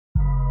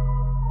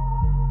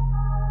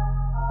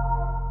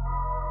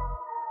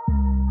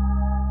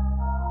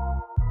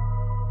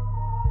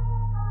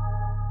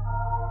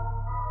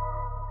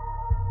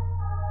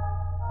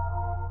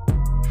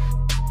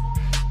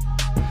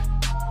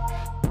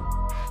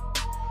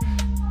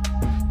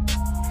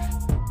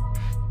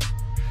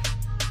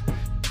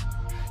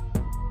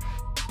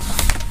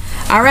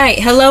All right,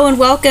 hello and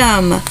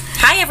welcome.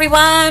 Hi,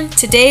 everyone.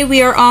 Today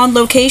we are on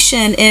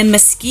location in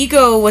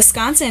Muskego,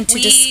 Wisconsin to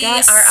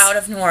discuss... We are out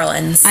of New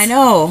Orleans. I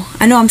know,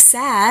 I'm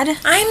sad.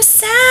 I'm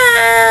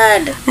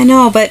sad. I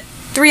know, but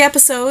 3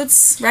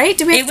 episodes, right?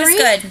 Did we have 3? It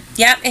was good.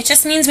 Yep, it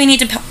just means we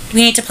need to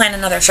plan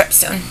another trip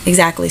soon.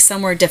 Exactly,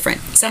 somewhere different,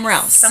 somewhere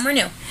else. Somewhere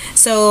new.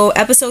 So,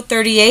 episode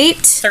 38.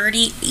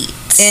 38.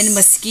 In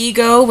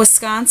Muskego,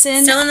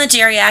 Wisconsin. Still in the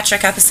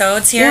geriatric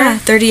episodes here. Yeah,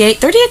 38.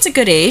 38's a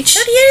good age.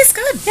 38 is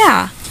good.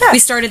 Yeah. We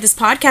started this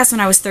podcast when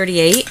I was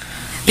 38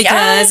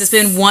 because it's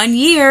been 1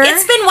 year.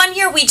 It's been 1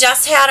 year. We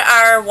just had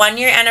our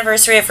 1-year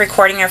anniversary of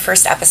recording our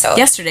first episode.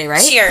 Yesterday,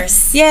 right?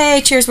 Cheers.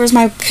 Yay, cheers. Where's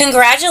my...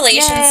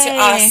 Congratulations to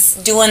us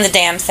doing the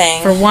damn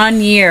thing. For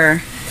 1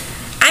 year.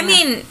 I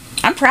mean...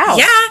 I'm proud.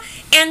 Yeah.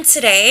 And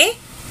today,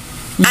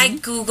 I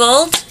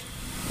Googled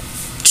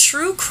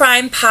true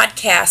crime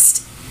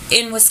podcast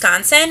in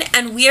Wisconsin,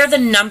 and we are the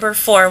number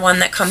 4 one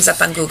that comes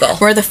up on Google.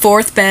 We're the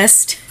 4th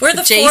best. We're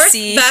the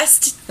JC.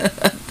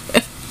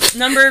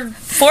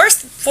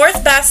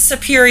 4th best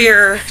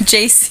superior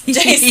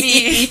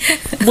JC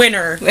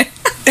winner.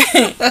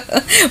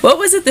 What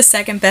was it? The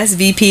 2nd best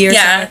VP or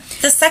something?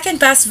 The 2nd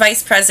best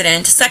vice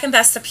president, 2nd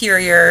best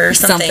superior or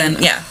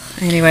something. Yeah.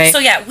 Anyway. So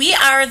yeah, we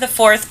are the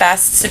 4th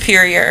best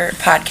superior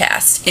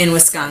podcast in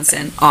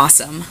Wisconsin.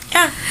 Awesome.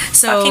 Yeah.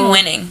 So fucking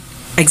winning.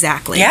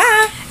 Exactly.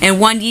 Yeah. And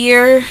 1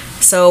 year.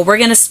 So we're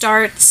going to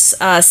start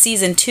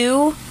season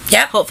 2.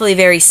 Yep. Hopefully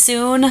very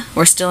soon.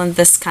 We're still in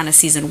this kind of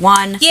season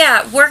 1.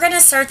 Yeah, we're going to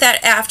start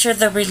that after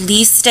the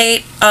release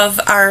date of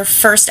our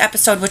first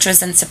episode, which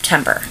was in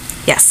September.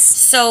 Yes.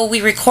 So we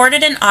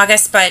recorded in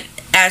August, but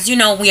as you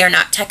know, we are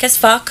not tech as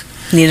fuck.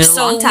 Needed a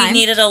long time. So we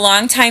needed a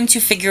long time to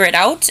figure it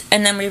out,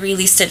 and then we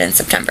released it in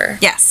September.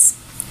 Yes.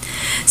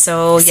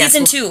 So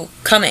Season 2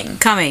 coming.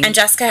 And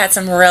Jessica had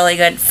some really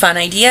good fun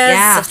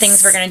ideas of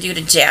things we're going to do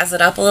to jazz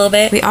it up a little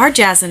bit. We are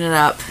jazzing it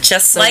up.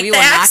 Just so like the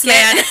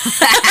X-Man.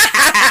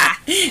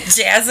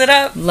 Jazz it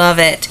up. Love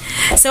it.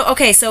 So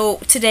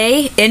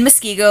today in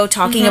Muskego,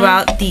 talking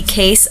about the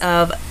case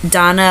of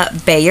Dona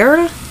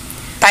Bayerl.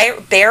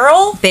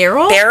 Bayerl,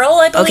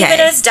 I believe it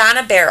is.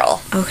 Dona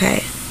Bayerl.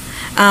 Okay.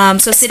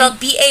 So spelled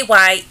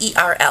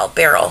B-A-Y-E-R-L.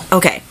 Bayerl.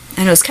 Okay.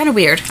 I know, it's kind of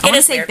weird. I want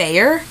to say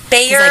Bayer.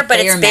 Bayer, but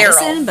it's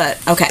Medicine, but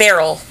okay.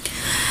 Bayerl.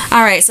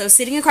 All right, so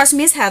sitting across from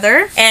me is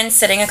Heather. And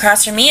sitting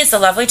across from me is the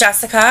lovely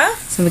Jessica.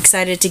 So I'm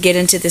excited to get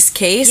into this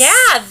case.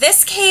 Yeah,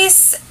 this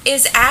case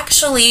is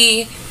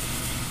actually...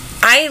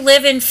 I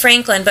live in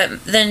Franklin,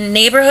 but the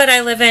neighborhood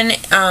I live in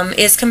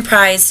is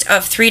comprised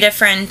of 3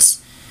 different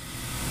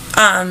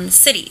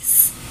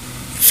cities.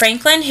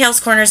 Franklin, Hales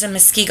Corners, and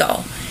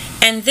Muskego.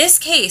 And this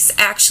case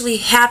actually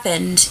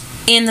happened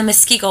in the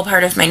Muskego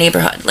part of my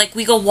neighborhood. Like,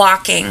 we go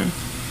walking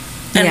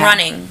and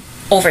running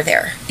over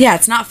there. Yeah,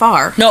 it's not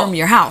far from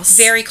your house.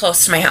 Very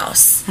close to my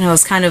house. And it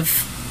was kind of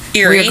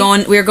eerie.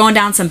 We were going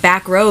down some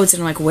back roads,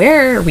 and I'm like,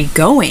 where are we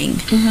going?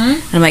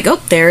 And I'm like,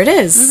 oh, there it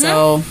is.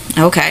 So,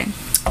 okay.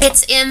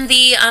 It's in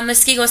the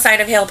Muskego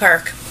side of Hale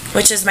Park,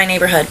 which is my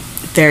neighborhood.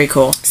 Very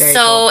cool. Very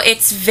cool.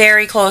 It's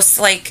very close.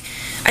 Like,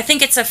 I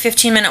think it's a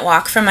 15-minute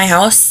walk from my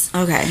house.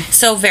 Okay.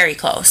 So very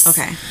close.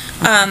 Okay.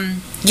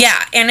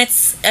 Yeah, and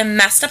it's a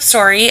messed up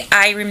story.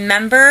 I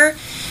remember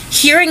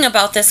hearing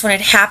about this when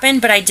it happened,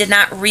 but I did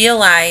not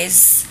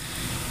realize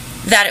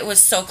that it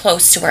was so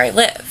close to where I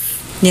live.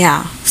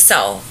 Yeah.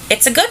 So,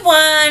 it's a good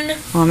one.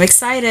 Well, I'm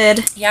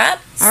excited. Yep.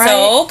 All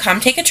right. Come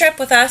take a trip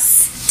with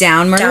us.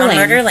 Down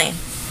Murder Lane.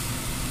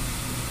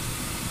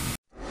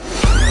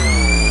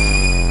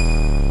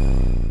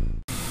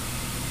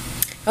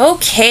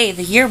 Okay,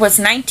 the year was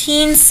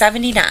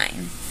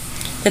 1979.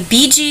 The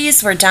Bee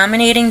Gees were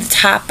dominating the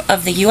top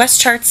of the U.S.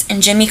 charts,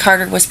 and Jimmy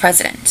Carter was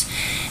president.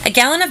 A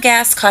gallon of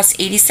gas cost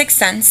 86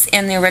 cents,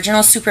 and the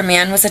original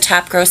Superman was a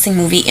top-grossing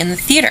movie in the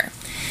theater.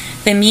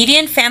 The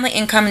median family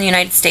income in the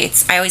United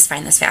States, I always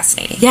find this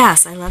fascinating.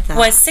 Yes, I love that.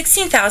 Was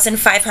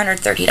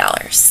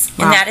 $16,530.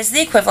 Wow. And that is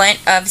the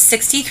equivalent of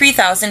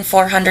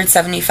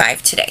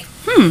 $63,475 today.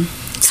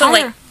 So,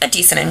 like, a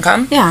decent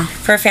income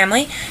for a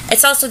family.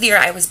 It's also the year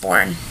I was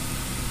born.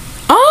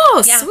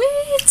 Oh,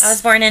 sweet. I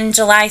was born in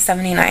July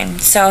 79,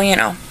 so, you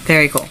know.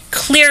 Very cool.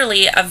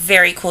 Clearly a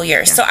very cool year.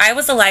 Yeah. So I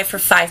was alive for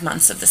 5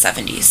 months of the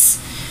 70s.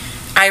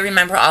 I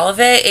remember all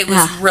of it. It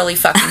was really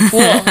fucking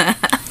cool.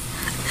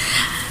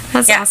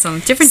 That's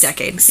awesome. Different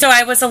decade. So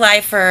I was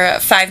alive for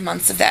 5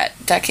 months of that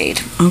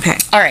decade. Okay.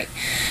 All right.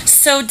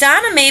 So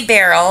Dona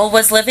Bayerl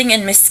was living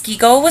in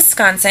Muskego,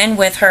 Wisconsin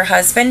with her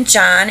husband,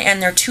 John,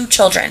 and their 2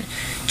 children.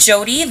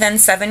 Jody, then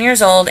 7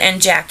 years old,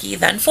 and Jackie,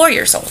 then 4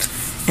 years old.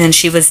 And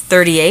she was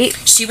 38?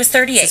 She was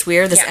 38. Is this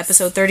weird? This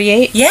episode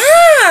 38?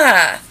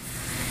 Yeah!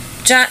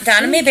 Dona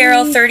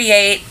Bayerl,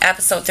 38,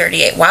 episode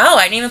 38. Wow,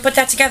 I didn't even put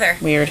that together.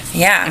 Weird.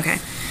 Yeah. Okay.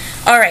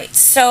 All right,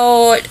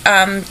 so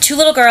 2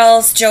 little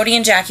girls, Jody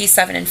and Jackie,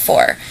 7 and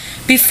 4.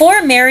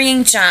 Before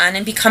marrying John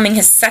and becoming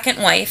his second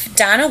wife,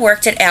 Donna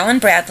worked at Allen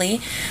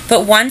Bradley,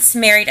 but once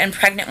married and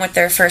pregnant with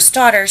their first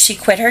daughter, she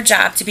quit her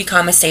job to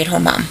become a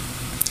stay-at-home mom.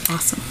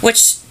 Awesome.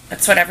 Which,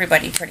 that's what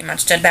everybody pretty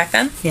much did back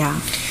then.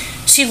 Yeah.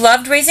 She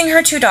loved raising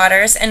her 2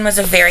 daughters and was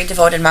a very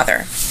devoted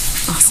mother.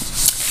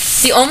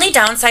 Awesome. The only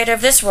downside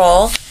of this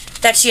role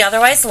that she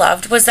otherwise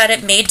loved was that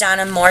it made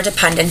Donna more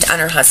dependent on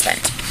her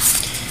husband.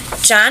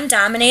 John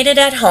dominated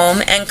at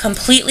home and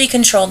completely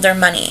controlled their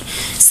money,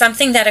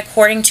 something that,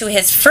 according to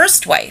his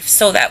first wife,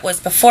 so that was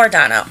before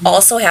Donna,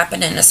 also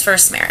happened in his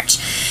first marriage.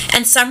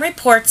 And some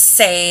reports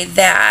say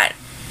that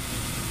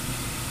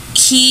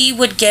he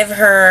would give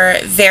her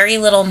very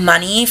little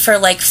money for,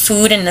 like,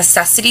 food and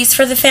necessities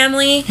for the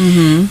family,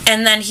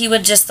 and then he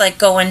would just, like,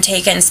 go and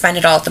take it and spend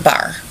it all at the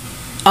bar.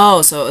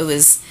 Oh, so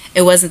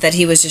it wasn't that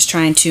he was just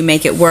trying to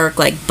make it work,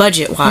 like,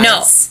 budget-wise.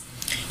 No.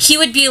 He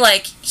would be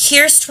like,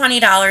 here's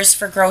 $20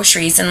 for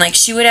groceries, and, like,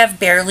 she would have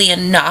barely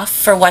enough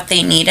for what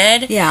they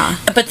needed. Yeah.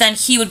 But then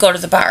he would go to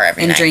the bar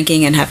every night. And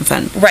drinking and having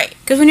fun. Right.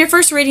 Because when you're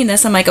first reading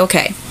this, I'm like,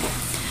 okay,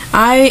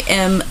 I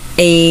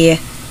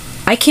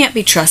can't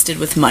be trusted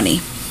with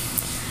money.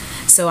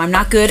 So I'm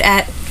not good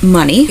at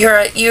money.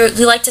 You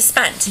like to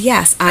spend.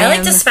 Yes, I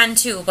like to spend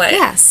too, but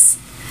yes.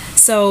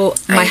 So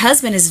my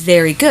husband is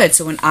very good.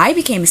 So when I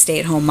became a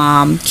stay-at-home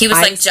mom, he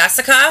was like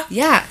Jessica.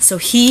 Yeah. So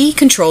he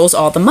controls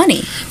all the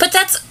money. But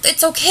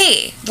it's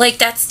okay. Like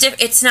that's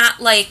it's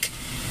not like.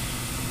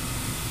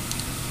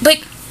 But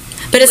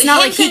it's not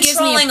like he gives me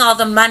controlling all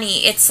the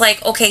money. It's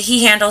like, okay,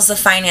 he handles the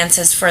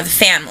finances for the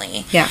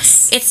family.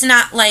 Yes. It's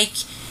not like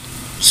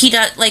he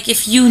does. Like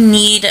if you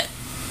need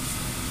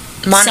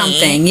money,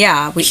 something,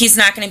 yeah, he's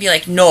not going to be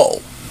like,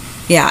 no.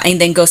 Yeah,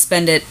 and then go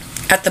spend it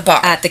at the bar,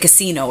 at the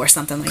casino or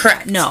something like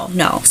Correct. that.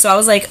 No. So I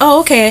was like, oh,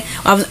 okay.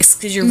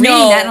 Because you're reading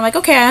that, and I'm like,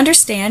 okay, I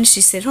understand.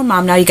 She's stay-at-home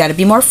mom now. You got to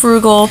be more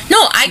frugal.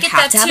 No, I get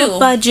that too. You have to have a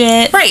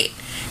budget, right?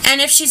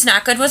 And if she's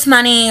not good with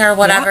money or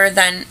whatever,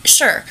 then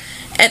sure.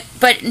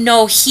 But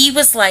no, he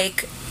was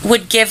like,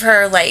 would give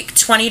her like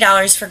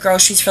 $20 for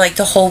groceries for like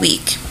the whole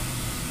week,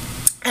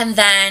 and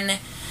then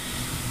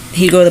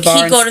he'd go to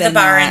the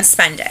bar. And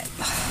spend it.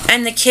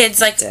 And the kids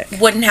like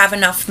wouldn't have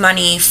enough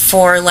money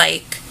for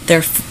like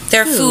their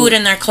food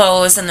and their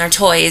clothes and their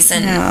toys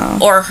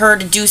and or her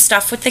to do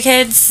stuff with the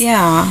kids.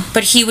 Yeah.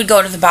 But he would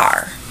go to the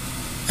bar,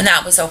 and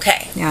that was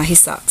okay. Yeah, he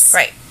sucks.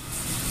 Right.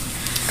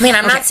 I mean,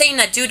 I'm not saying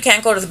that dude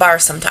can't go to the bar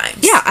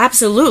sometimes. Yeah,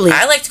 absolutely.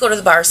 I like to go to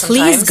the bar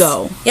sometimes. Please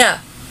go.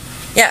 Yeah.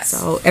 Yes.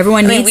 So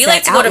everyone needs that outlet. We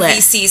like to go to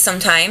VC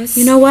sometimes.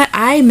 You know what?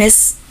 I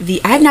miss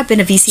I have not been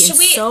to VC in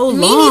so long.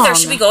 Me neither.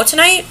 Should we go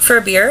tonight for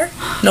a beer?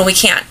 No, we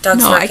can't.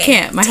 Doug's working. I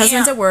can't. My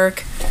husband's at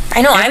work.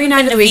 I know. Every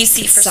night of the week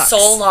VC for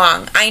so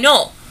long. I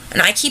know.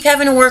 And I keep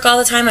having to work all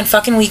the time on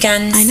fucking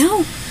weekends. I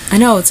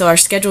know. So our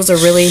schedules are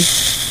really.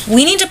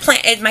 We need to plan.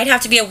 It might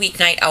have to be a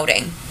weeknight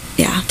outing.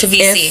 Yeah. To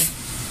VC.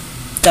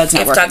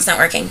 If Doug's not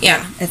working.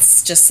 Yeah. It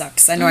just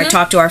sucks. I know I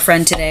talked to our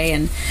friend today,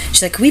 and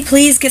she's like, can we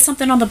please get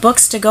something on the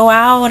books to go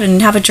out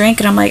and have a drink?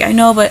 And I'm like, I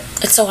know, but.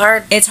 It's so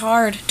hard. It's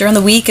hard. During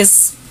the week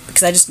because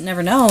I just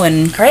never know.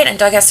 And right, and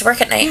Doug has to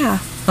work at night. Yeah.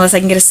 Unless I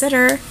can get a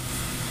sitter.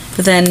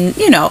 But then,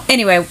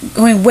 anyway,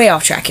 going way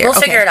off track here. We'll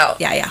figure it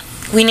out. Yeah.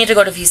 We need to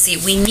go to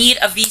VC. We need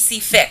a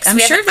VC fix. I'm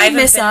sure they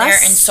miss us. I haven't been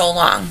there in so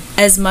long.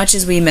 As much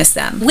as we miss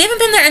them. We haven't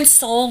been there in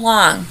so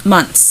long.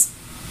 Months.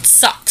 It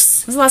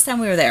sucks. When was the last time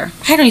we were there?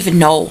 I don't even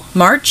know.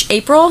 March?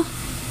 April.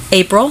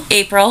 We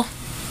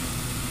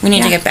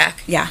need to get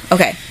back. Yeah.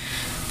 Okay.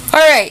 All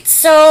right.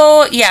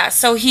 So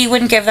he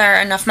wouldn't give her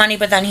enough money,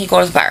 but then he'd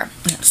go to the bar.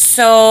 Yeah.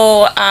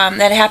 So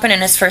that happened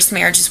in his first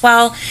marriage as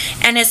well.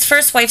 And his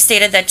first wife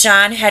stated that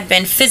John had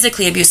been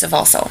physically abusive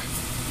also.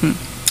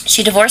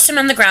 She divorced him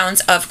on the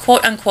grounds of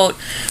quote-unquote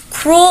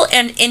cruel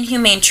and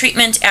inhumane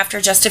treatment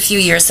after just a few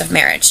years of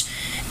marriage.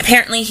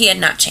 Apparently, he had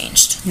not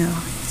changed. No,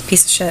 he's a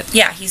piece of shit.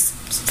 Yeah, he's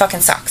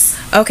fucking sucks.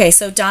 Okay,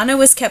 so Donna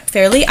was kept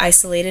fairly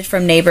isolated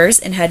from neighbors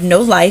and had no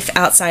life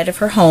outside of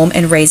her home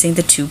and raising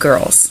the 2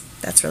 girls.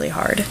 That's really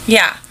hard.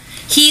 Yeah.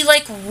 He,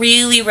 like,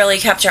 really, really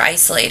kept her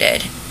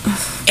isolated.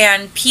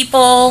 And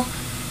people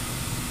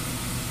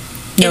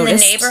in the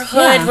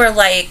neighborhood were,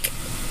 like,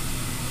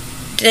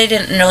 they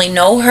didn't really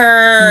know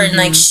her, and,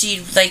 like,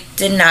 she, like,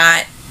 did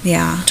not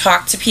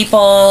talk to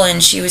people,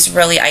 and she was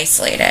really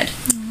isolated.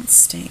 Oh, that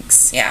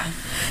stinks. Yeah.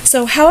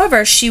 So,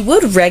 however, she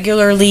would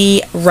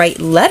regularly write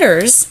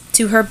letters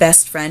to her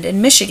best friend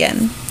in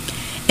Michigan.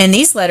 In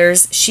these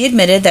letters, she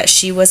admitted that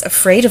she was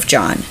afraid of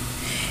John.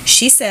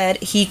 She said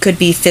he could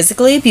be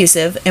physically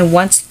abusive and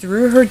once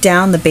threw her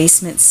down the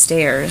basement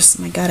stairs.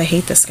 Oh my God, I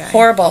hate this guy.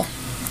 Horrible.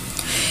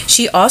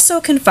 She also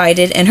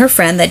confided in her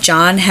friend that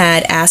John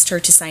had asked her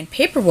to sign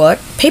paperwork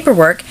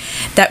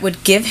that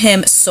would give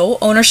him sole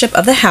ownership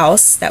of the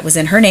house that was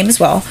in her name as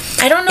well.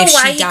 I don't know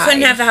why he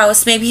couldn't have the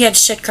house. Maybe he had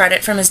shit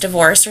credit from his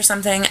divorce or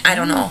something. I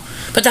don't know.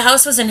 But the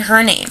house was in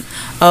her name.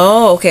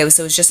 Oh, okay.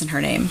 So it was just in her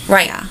name.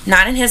 Right. Yeah.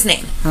 Not in his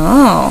name.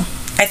 Oh.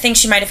 I think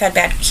he might have had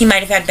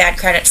bad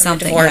credit from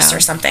the divorce or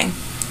something.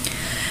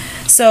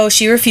 So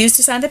she refused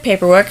to sign the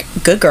paperwork.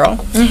 Good girl.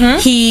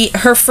 Mm-hmm.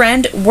 Her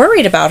friend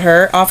worried about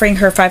her, offering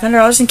her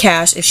 $500 in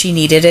cash if she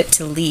needed it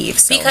to leave.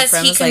 So because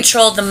he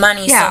controlled the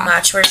money so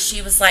much, where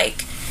she was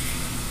like,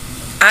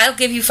 "I'll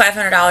give you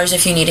 $500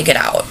 if you need to get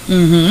out."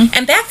 Mm-hmm.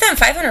 And back then,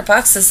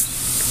 $500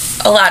 is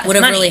a lot of would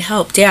have money. really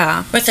helped,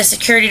 yeah. With the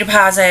security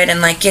deposit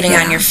and, like, getting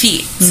on your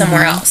feet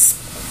somewhere else.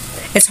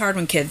 It's hard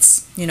when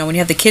kids, when you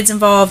have the kids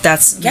involved,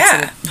 that's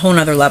Yeah. a whole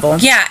nother level.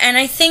 Yeah, and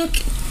I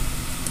think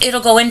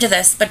it'll go into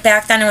this, but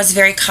back then it was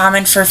very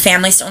common for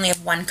families to only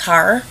have one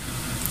car.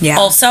 Yeah.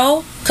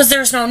 Also, because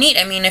there's no need.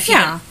 I mean, if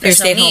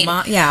there's no need.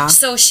 Yeah.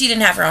 So she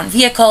didn't have her own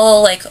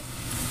vehicle. Like,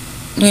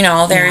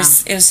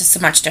 it was just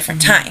a much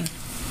different time.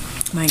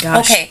 My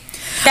gosh. Okay.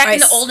 Back in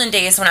the olden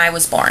days when I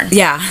was born.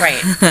 Yeah.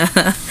 Right.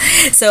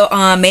 So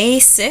on May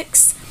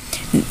 6th,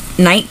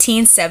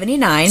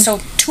 1979. So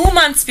 2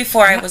 months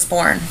before I was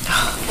born.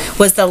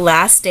 Was the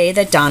last day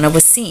that Donna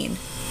was seen.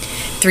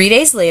 3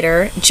 days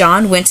later,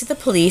 John went to the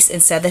police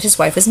and said that his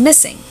wife was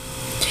missing.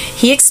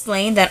 He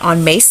explained that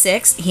on May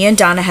 6th, he and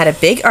Donna had a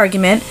big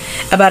argument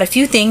about a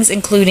few things,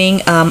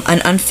 including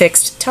an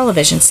unfixed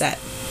television set.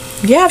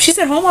 Yeah, she's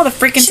at home all the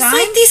freaking time.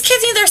 She's like, these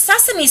kids need their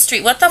Sesame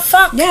Street. What the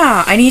fuck?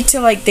 Yeah, they need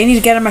to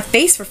get on my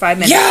face for 5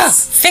 minutes. Yeah,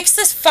 fix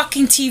this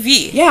fucking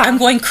TV. Yeah. I'm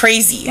going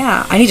crazy.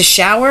 Yeah, I need a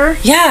shower.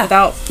 Yeah.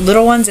 Without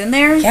little ones in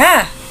there.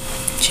 Yeah.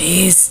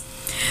 Jeez.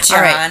 John.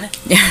 All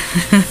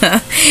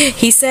right.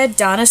 He said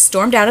Donna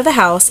stormed out of the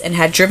house and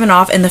had driven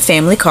off in the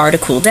family car to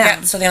cool down.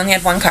 Yeah, so they only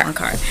had one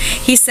car.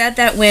 He said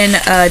that when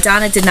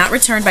Donna did not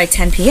return by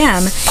 10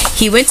 p.m.,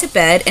 he went to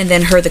bed and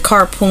then heard the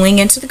car pulling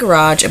into the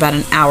garage about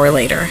an hour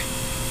later.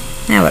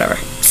 Yeah, whatever.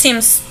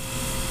 Seems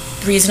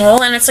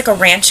reasonable, and it's like a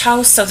ranch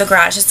house, so the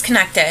garage is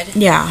connected.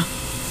 Yeah.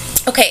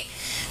 Okay,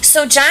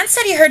 so John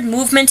said he heard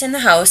movement in the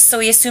house, so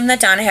he assumed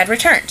that Donna had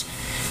returned.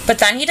 But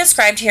then he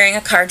described hearing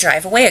a car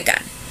drive away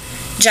again.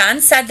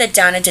 John said that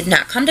Donna did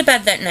not come to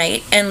bed that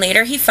night, and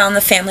later he found the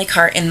family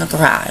car in the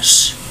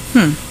garage.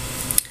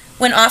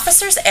 When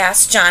officers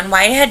asked John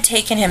why it had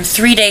taken him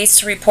 3 days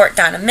to report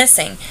Donna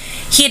missing,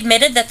 he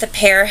admitted that the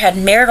pair had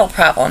marital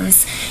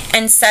problems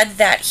and said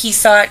that he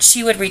thought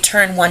she would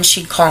return once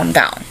she'd calmed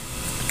down.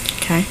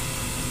 Okay.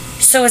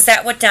 So is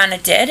that what Donna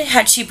did?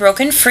 Had she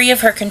broken free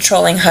of her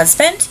controlling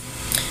husband?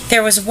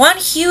 There was one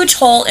huge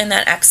hole in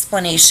that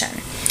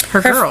explanation.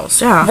 Her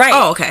girls, yeah. Right.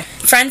 Oh, okay.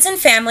 Friends and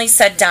family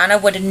said Donna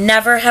would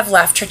never have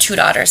left her 2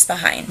 daughters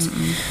behind.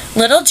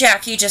 Little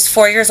Jackie, just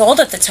 4 years old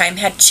at the time,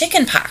 had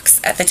chicken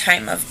pox at the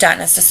time of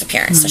Donna's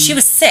disappearance. So she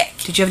was sick.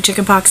 Did you have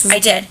chicken pox? I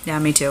did. Yeah,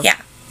 me too. Yeah.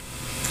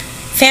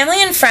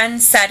 Family and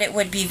friends said it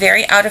would be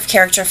very out of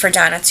character for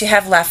Donna to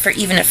have left for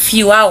even a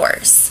few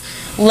hours,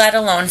 let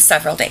alone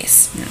several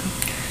days. Yeah.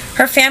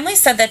 Her family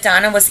said that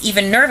Donna was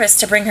even nervous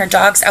to bring her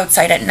dogs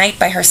outside at night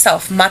by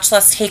herself, much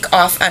less take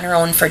off on her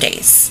own for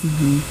days.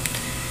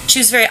 She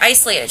was very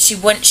isolated. She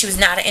was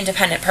not an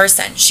independent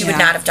person. She would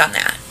not have done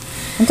that.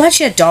 I'm glad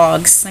she had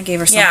dogs. That gave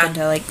her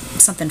something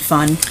something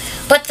fun.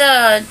 But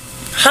the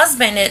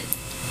husband,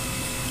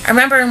 I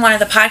remember in one of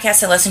the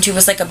podcasts I listened to,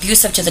 was like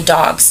abusive to the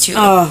dogs too.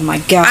 Oh my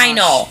god! I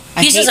know.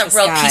 He's just a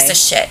real piece of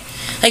shit.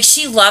 Like,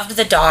 she loved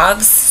the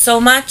dogs so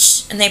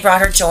much, and they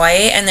brought her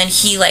joy, and then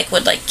he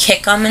would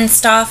kick them and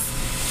stuff.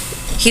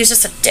 He was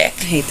just a dick.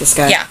 I hate this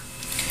guy. Yeah.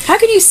 How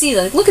can you see?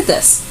 Look at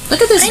this.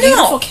 Look at this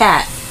beautiful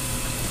cat.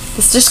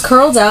 It's just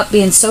curled up,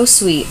 being so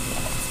sweet.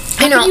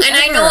 I know, and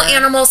I know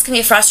animals can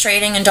be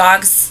frustrating, and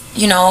dogs,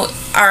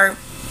 are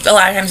a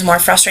lot of times more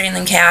frustrating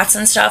than cats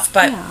and stuff,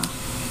 but I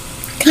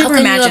can never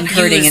imagine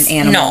hurting an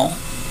animal.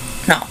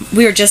 No.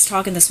 We were just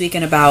talking this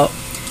weekend about,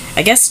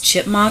 I guess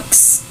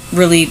chipmunks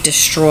really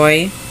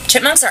destroy.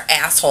 Chipmunks are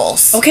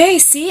assholes. Okay,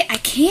 see, I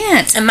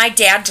can't. And my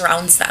dad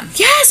drowns them.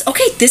 Yes,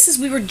 okay,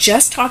 we were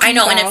just talking about. I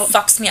know, and it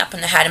fucks me up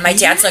in the head. And my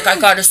dad's like, I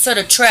gotta set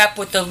a trap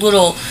with the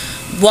little,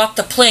 walk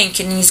the plank,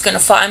 and he's gonna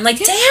fall. I'm like,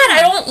 Dad, I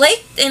don't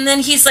like, and then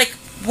he's like,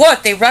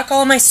 what? They wreck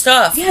all my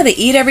stuff. Yeah, they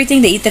eat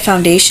everything. They eat the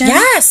foundation.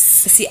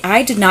 Yes. But see,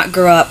 I did not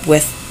grow up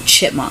with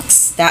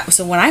chipmunks.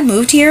 So when I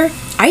moved here,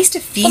 I used to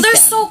feed them. They're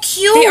so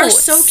cute. They are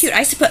so cute. I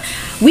used to put.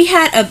 We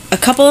had a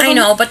couple of them. I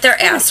know, but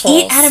they're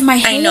assholes. Eat out of my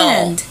hand. I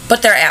know,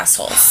 but they're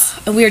assholes.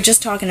 And we were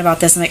just talking about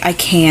this, and I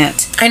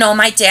can't. I know.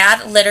 My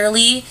dad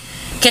literally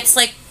gets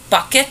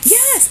buckets.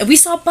 Yes, and we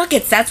saw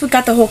buckets. That's what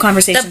got the whole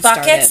conversation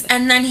started. started.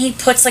 And then he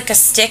puts a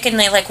stick, and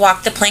they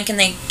walk the plank, and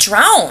they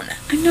drown.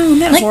 I know, isn't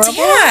that horrible?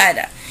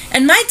 Dad.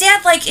 And my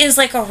dad is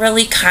a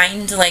really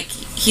kind,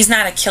 he's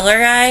not a killer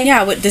guy.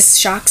 Yeah, this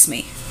shocks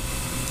me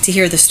to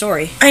hear the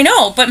story. I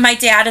know, but my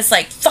dad is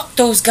fuck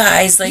those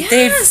guys.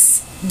 They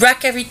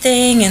wreck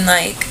everything and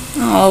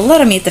Oh, let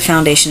them eat the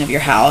foundation of your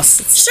house.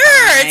 It's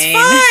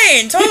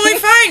fine. Totally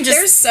fine.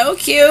 They're so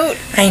cute.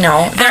 I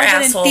know. They're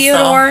Alvin assholes, and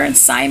Theodore and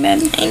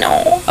Simon. I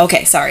know.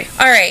 Okay, sorry.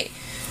 All right.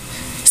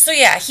 So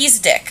yeah, he's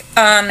a dick.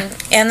 And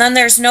then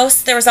there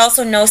was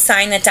also no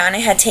sign that Donna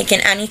had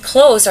taken any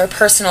clothes or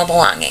personal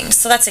belongings.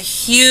 So that's a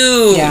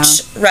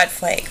huge red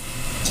flag.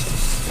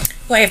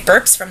 Well, I have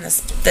burps from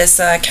this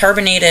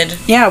carbonated.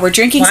 Yeah, we're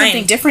drinking wine.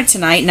 something different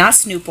tonight, not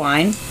Snoop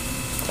wine.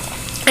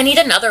 I need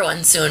another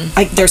one soon.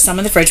 There's some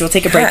in the fridge. We'll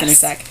take a break in a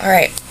sec. All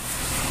right.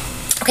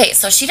 Okay,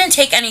 so she didn't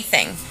take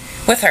anything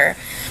with her,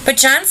 but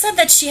John said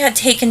that she had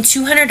taken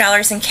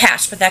 $200 in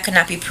cash, but that could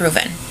not be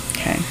proven.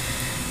 Okay.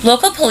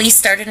 Local police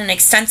started an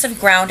extensive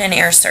ground and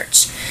air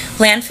search.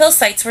 Landfill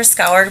sites were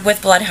scoured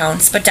with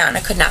bloodhounds, but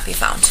Donna could not be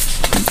found.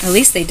 At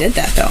least they did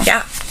that, though.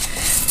 Yeah.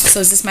 So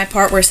is this my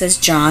part where it says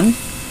John?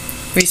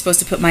 Were you supposed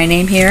to put my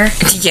name here?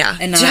 Yeah.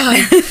 And not... John.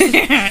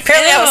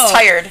 Apparently I was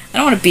tired. I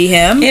don't want to be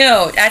him.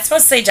 Ew. I'm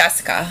supposed to say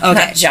Jessica,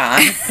 not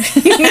John.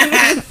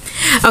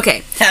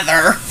 Okay.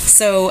 Heather.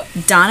 So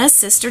Donna's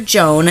sister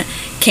Joan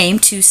came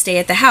to stay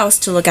at the house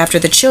to look after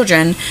the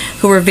children,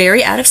 who were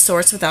very out of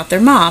sorts without their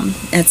mom.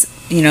 It's,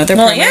 their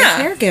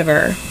primary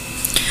caregiver.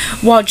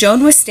 While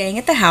Joan was staying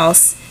at the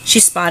house, she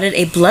spotted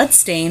a blood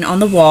stain on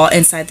the wall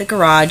inside the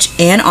garage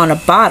and on a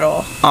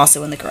bottle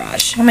also in the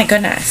garage. Oh my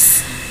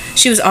goodness.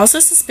 She was also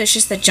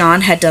suspicious that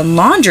John had done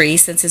laundry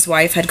since his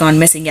wife had gone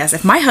missing. Yes,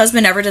 if my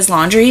husband ever does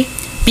laundry,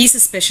 be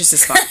suspicious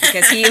as fuck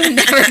because he would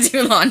never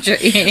do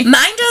laundry.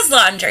 Mine does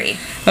laundry.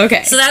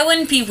 Okay. So that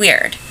wouldn't be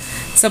weird.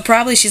 So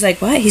probably she's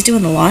like, what? He's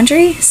doing the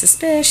laundry?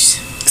 Suspicious.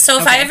 So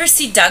if I ever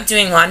see Doug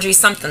doing laundry,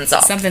 something's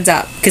up. Something's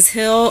up. Because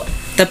the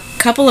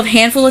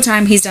handful of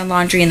time he's done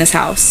laundry in this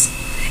house,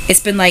 it's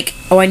been like,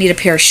 oh, I need a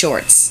pair of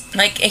shorts.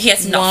 Like, he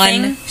has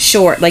nothing? One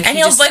short. Like, and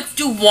he'll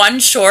do one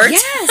short?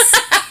 Yes.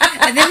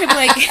 And then he'll be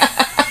like,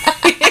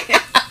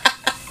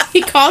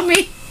 he called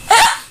me,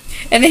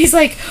 and then he's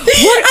like,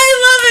 what?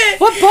 I love it.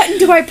 What button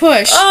do I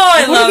push? Oh,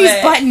 I love it. What are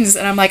these buttons?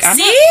 And I'm like, I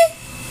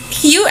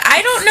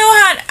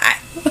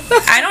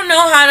don't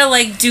know how to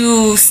like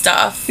do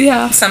stuff.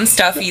 Yeah. Some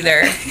stuff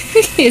either.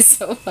 It's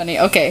so funny.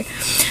 Okay.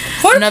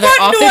 What button do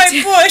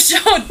I push?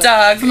 Oh,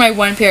 Doug. For my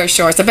one pair of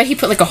shorts. I bet he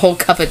put like a whole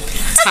cup of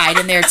Tide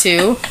in there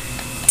too.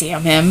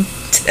 Damn him.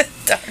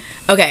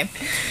 Okay.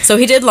 So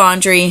he did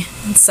laundry.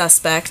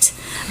 Suspect.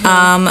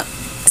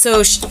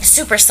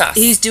 Super sus.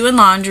 He's doing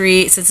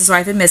laundry since his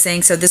wife had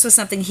missing. So this was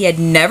something he had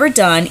never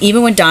done,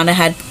 even when Donna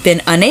had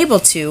been unable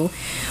to,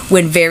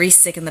 when very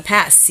sick in the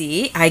past.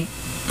 See, I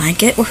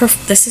get where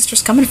the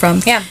sister's coming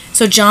from. Yeah.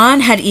 So John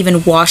had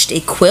even washed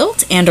a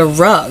quilt and a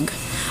rug,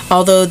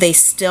 although they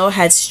still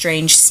had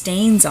strange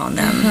stains on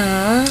them.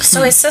 Mm-hmm.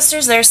 So his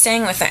sister's there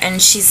staying with her,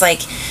 and she's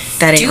like,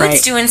 that ain't right.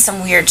 Dude's doing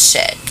some weird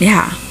shit.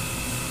 Yeah.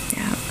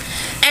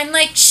 And,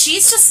 like,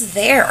 she's just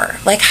there.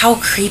 Like, how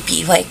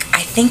creepy. Like,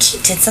 I think he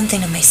did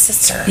something to my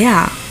sister.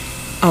 Yeah.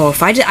 Oh,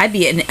 if I did, I'd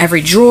be in every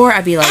drawer.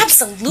 I'd be, like,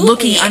 absolutely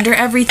looking under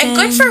everything. And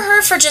good for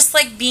her for just,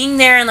 like, being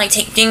there and, like,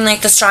 being,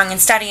 like, the strong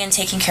and steady and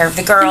taking care of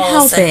the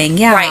girls. And helping,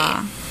 yeah.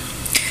 Right.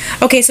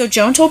 Okay, so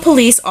Joan told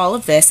police all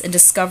of this and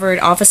discovered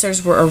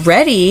officers were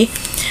already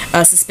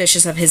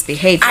suspicious of his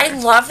behavior. I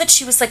love that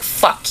she was like,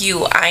 fuck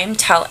you. I'm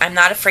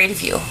not afraid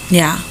of you.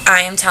 Yeah.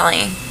 I am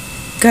telling.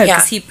 Good,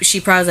 because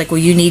she probably was like, well,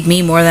 you need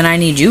me more than I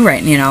need you,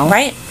 right?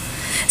 Right.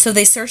 So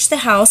they searched the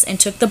house and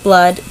took the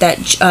blood that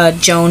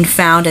Joan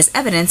found as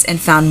evidence and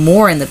found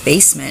more in the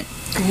basement.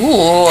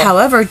 Ooh.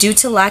 However, due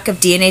to lack of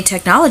DNA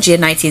technology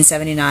in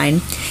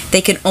 1979,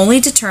 they could only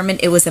determine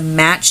it was a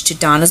match to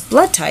Donna's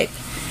blood type,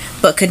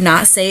 but could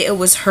not say it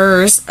was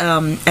hers,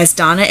 as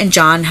Donna and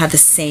John had the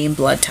same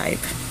blood type.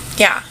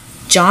 Yeah.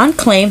 John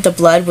claimed the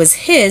blood was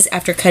his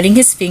after cutting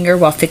his finger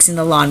while fixing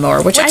the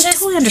lawnmower, which I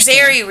totally understand.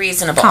 Very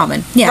reasonable.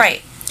 Common, yeah.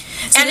 Right.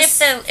 So and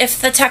if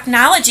the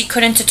technology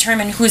couldn't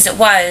determine whose it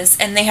was,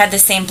 and they had the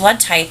same blood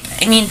type,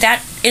 I mean,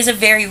 that is a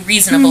very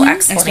reasonable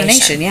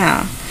explanation.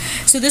 Yeah.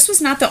 So this was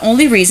not the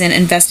only reason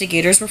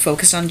investigators were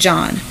focused on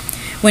John.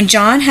 When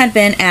John had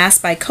been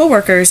asked by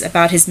coworkers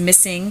about his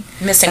missing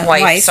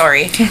wife,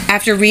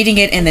 after reading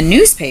it in the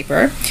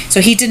newspaper,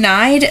 so he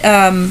denied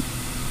the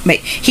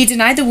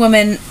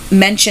woman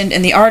mentioned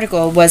in the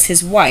article was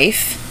his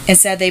wife and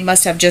said they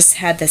must have just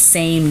had the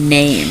same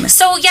name.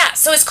 So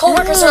his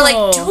coworkers were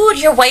like,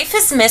 dude, your wife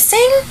is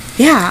missing?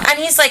 Yeah. And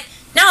he's like,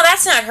 no,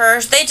 that's not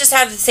hers. They just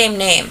have the same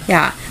name.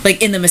 Yeah.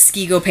 Like in the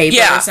Muskego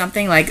paper or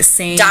something, like the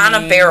same Dona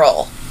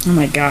Bayerl. Oh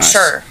my gosh.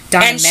 Sure.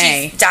 Donna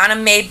May. Dona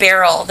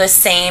Bayerl, the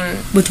same.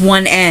 With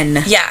one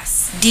N.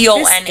 Yes.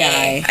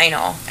 D-O-N-A. I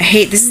know.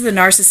 This is the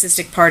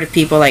narcissistic part of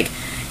people, like,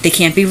 they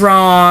can't be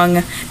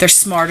wrong. They're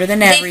smarter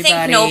than everybody. They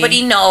think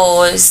nobody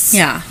knows.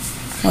 Yeah.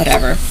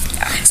 Whatever.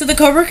 Yeah. So the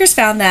coworkers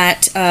found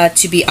that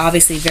to be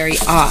obviously very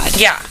odd.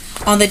 Yeah.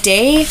 On the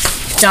day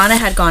Donna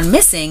had gone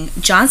missing,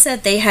 John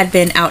said they had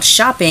been out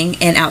shopping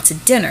and out to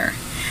dinner.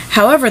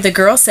 However, the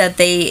girl said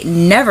they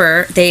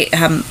never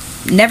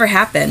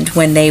happened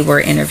when they were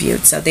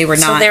interviewed, so they were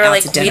not. So they were out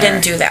like, to dinner. we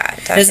didn't do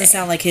that. It doesn't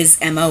sound like his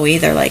MO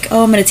either. Like,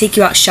 oh, I'm going to take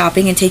you out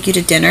shopping and take you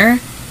to dinner.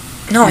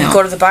 No, you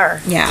go to the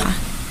bar. Yeah.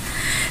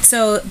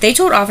 So they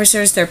told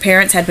officers their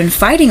parents had been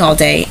fighting all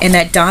day and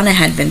that Donna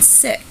had been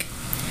sick.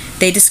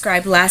 They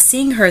described last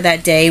seeing her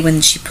that day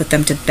when she put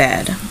them to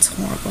bed. It's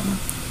horrible.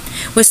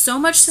 With so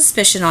much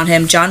suspicion on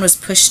him, John was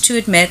pushed to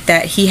admit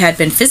that he had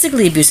been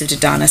physically abusive to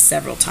Donna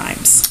several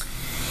times.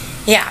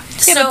 Yeah.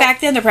 Yeah, but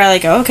back then they're probably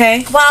like, oh,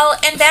 okay. Well,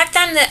 and back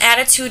then the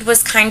attitude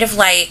was kind of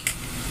like,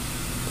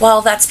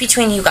 well, that's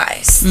between you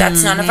guys.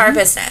 That's none of our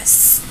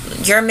business.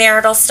 Your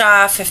marital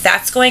stuff, if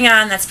that's going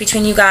on, that's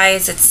between you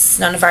guys. It's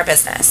none of our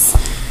business.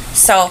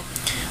 So,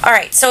 All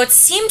right, so it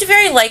seemed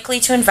very likely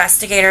to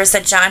investigators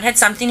that John had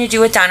something to do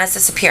with Donna's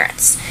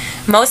disappearance.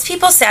 Most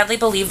people sadly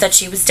believed that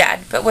she was dead,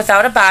 but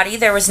without a body,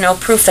 there was no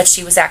proof that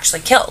she was actually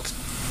killed.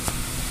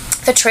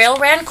 The trail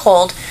ran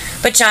cold,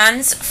 but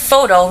John's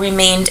photo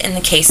remained in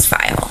the case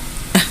file.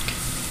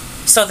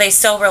 So they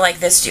still were like,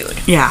 this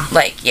dude. Yeah.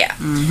 Like, yeah.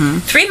 Mm-hmm.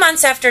 3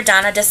 months after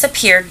Donna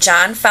disappeared,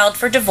 John filed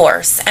for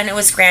divorce, and it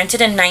was granted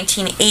in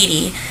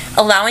 1980,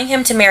 allowing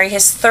him to marry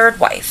his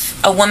third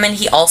wife, a woman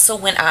he also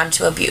went on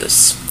to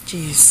abuse.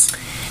 Jeez.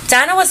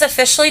 Donna was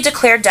officially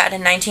declared dead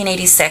in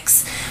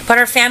 1986, but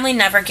her family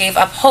never gave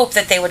up hope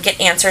that they would get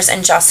answers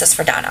and justice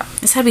for Donna.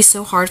 This had to be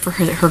so hard for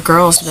her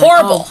girls. To be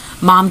Horrible. like, oh,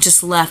 Mom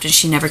just left and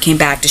she never came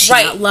back. Does she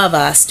Right. not love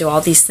us? Do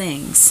all these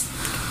things.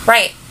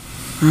 Right.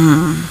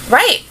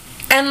 Right.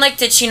 And, like,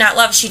 did she not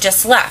love? She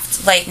just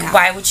left. Like, Yeah.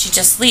 why would she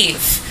just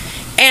leave?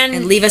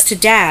 And leave us to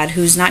Dad,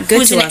 who's not good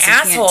Who's to an us and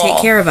asshole. can't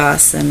take care of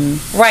us.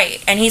 And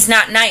right. And he's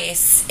not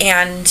nice.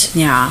 And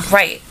yeah.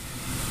 right.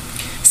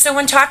 So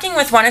when talking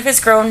with one of his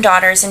grown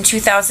daughters in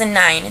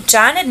 2009,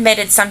 John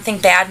admitted something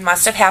bad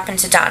must have happened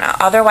to Donna.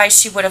 Otherwise,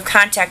 she would have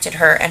contacted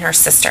her and her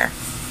sister.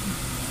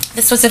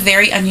 This was a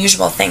very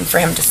unusual thing for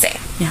him to say.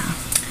 Yeah.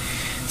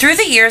 Through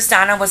the years,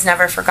 Donna was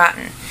never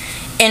forgotten.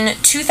 In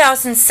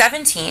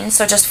 2017,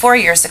 so just 4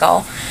 years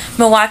ago,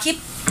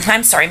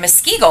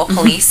 Muskego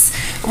police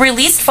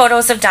released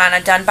photos of Donna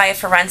done by a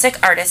forensic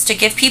artist to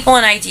give people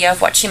an idea of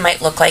what she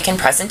might look like in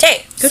present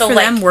day. Good so for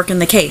them working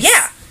the case.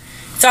 Yeah,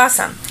 it's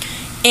awesome.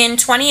 In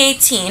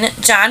 2018,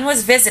 John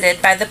was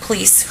visited by the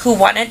police who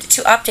wanted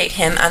to update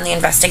him on the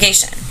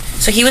investigation.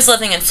 So he was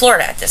living in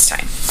Florida at this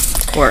time.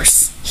 Of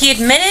course. He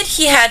admitted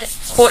he had,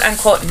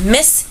 quote-unquote,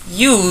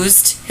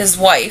 misused his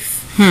wife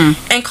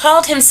and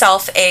called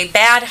himself a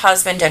bad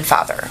husband and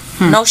father.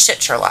 No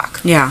shit,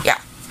 Sherlock. Yeah. Yeah.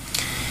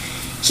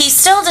 He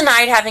still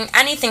denied having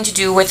anything to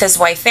do with his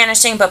wife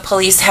vanishing, but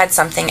police had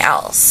something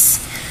else.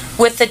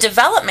 With the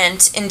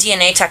development in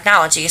DNA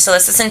technology, so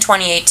this is in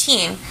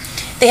 2018,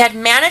 they had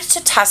managed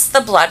to test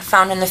the blood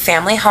found in the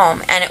family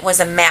home, and it was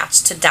a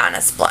match to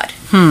Donna's blood.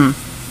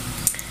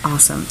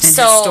 Awesome. And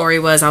So- his story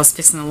was, I was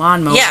fixing the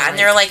lawnmower. Yeah, and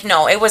they were like,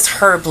 no, it was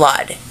her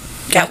blood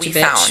that Gotcha, we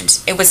bitch. found.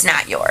 It was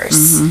not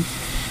yours.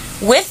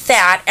 With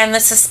that and the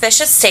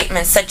suspicious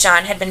statements that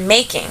John had been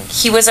making,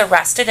 he was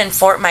arrested in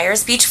Fort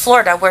Myers Beach,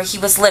 Florida, where he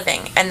was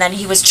living, and then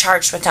he was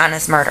charged with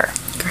Donna's murder,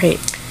 Great.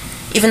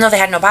 even though they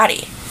had no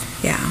body.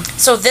 Yeah.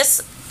 So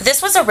this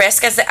was a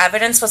risk as the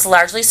evidence was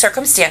largely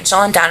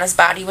circumstantial and Donna's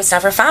body was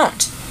never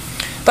found.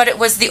 But it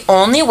was the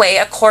only way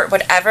a court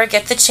would ever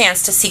get the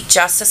chance to seek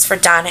justice for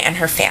Donna and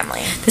her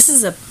family. This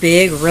is a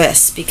big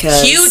risk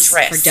because Huge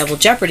risk. for double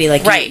jeopardy.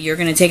 Like Right. you're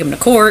going to take him to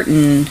court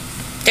and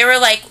They were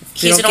like,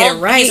 he's don't get it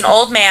right. he's an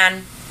old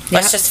man.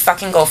 Let's Yep. just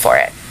fucking go for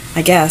it.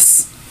 I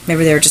guess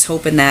maybe they were just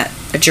hoping that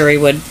a jury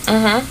would.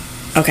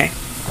 Okay.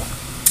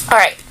 All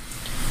right.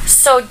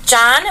 So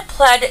John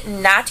pled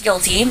not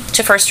guilty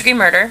to first-degree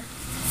murder,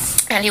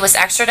 and he was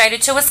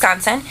extradited to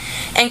Wisconsin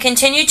and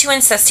continued to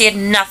insist he had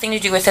nothing to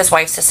do with his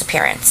wife's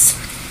disappearance.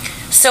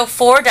 So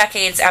 4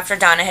 decades after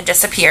Donna had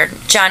disappeared,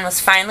 John was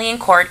finally in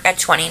court at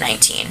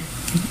 2019.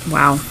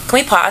 Wow. Can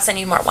we pause? I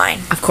need more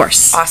wine. Of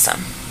course.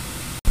 Awesome.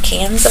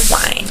 Cans of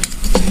wine.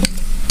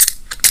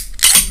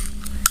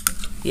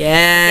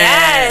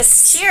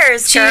 Yes.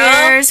 Cheers, girl.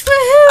 Cheers.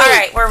 Woohoo. All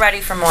right, we're ready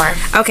for more.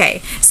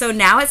 Okay, so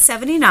now at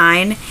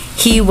 79,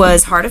 he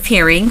was hard of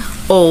hearing,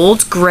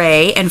 old,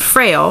 gray, and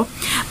frail,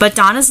 but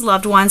Donna's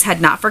loved ones had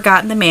not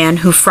forgotten the man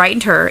who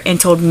frightened her and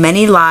told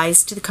many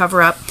lies to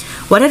cover up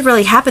what had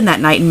really happened that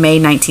night in May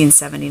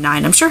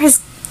 1979. I'm sure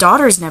his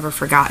daughters never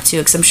forgot, too,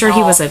 because I'm sure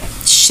he was a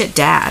shit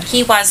dad.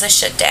 He was a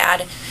shit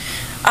dad.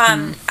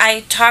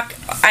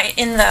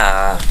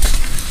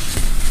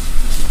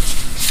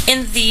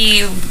 In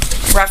the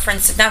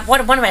reference, not what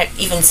am I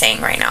even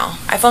saying right now?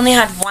 I've only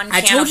had one can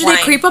I told of you wine.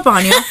 they creep up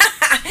on you.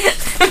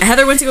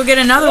 Heather went to go get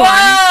another Whoa! one.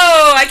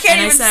 I can't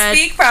And I even said,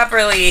 speak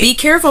properly. Be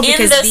careful because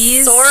in the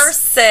these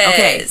sources.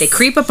 Okay, they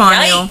creep up on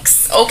you.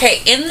 Yikes.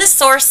 Okay, in the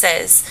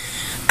sources,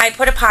 I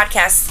put a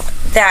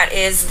podcast that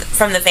is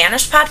from the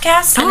Vanish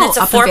podcast, and Oh, it's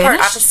a up in 4-part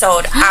Vanish?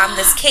 episode on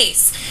this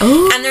case.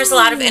 Ooh. And there's a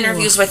lot of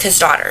interviews with his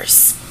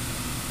daughters.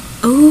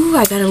 Ooh,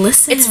 I gotta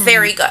listen. It's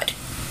very good.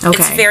 Okay.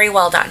 It's very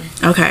well done.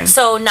 Okay.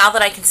 So now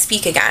that I can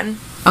speak again,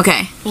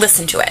 Okay.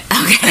 listen to it.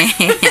 Okay.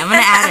 I'm gonna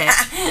add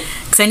it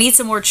because I need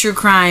some more true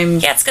crime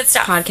Yeah, it's good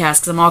stuff. podcasts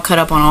because I'm all cut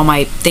up on all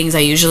my things I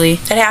usually.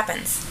 It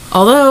happens.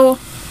 Although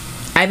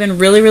I've been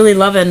really, really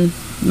loving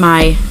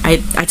my. I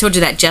told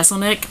you that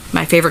Jeselnik,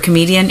 my favorite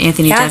comedian,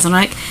 Anthony Yeah.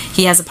 Jeselnik.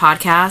 He has a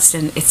podcast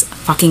and it's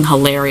fucking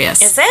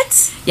hilarious. Is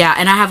it? Yeah,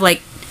 and I have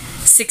like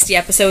 60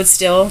 episodes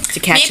still to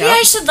catch Maybe up.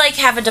 I should like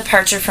have a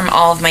departure from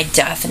all of my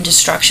death and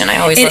destruction. I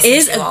always It listen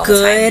is to a all the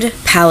time. good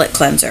palate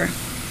cleanser,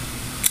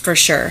 for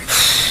sure.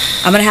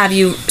 I'm gonna have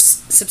you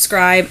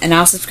subscribe, and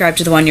I'll subscribe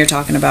to the one you're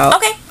talking about.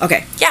 Okay.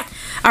 Okay. Yeah.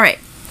 All right.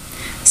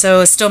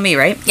 So it's still me,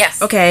 right?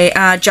 Yes. Okay.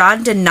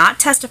 John did not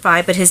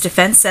testify, but his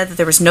defense said that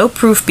there was no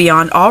proof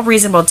beyond all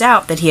reasonable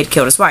doubt that he had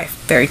killed his wife.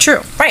 Very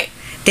true. Right.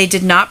 They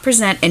did not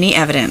present any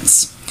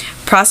evidence.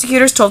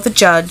 Prosecutors told the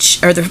judge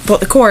or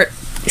the court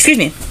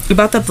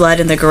about the blood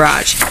in the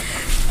garage.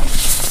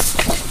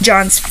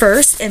 John's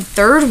first and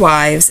third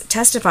wives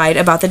testified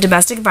about the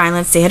domestic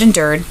violence they had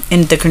endured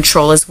and the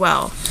control as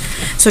well.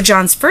 So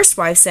John's first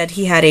wife said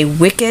he had a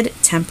wicked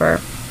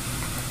temper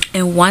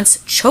and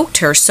once choked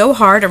her so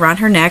hard around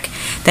her neck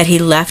that he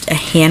left a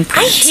handprint.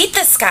 I hate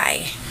this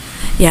guy.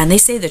 Yeah, and they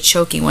say the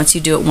choking, once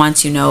you do it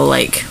once, you know,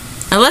 like,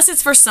 unless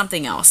it's for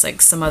something else,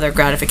 like some other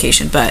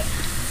gratification, but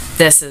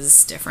this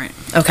is different.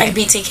 Okay. Like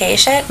BTK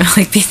shit?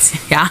 Like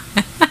BTK, yeah.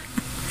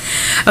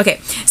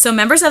 Okay, so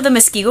members of the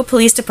Muskego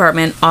Police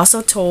Department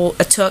also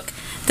took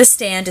the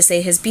stand to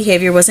say his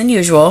behavior was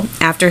unusual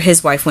after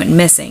his wife went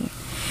missing.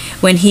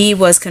 When he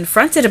was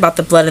confronted about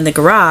the blood in the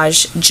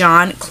garage,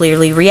 John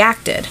clearly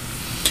reacted.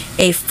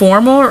 A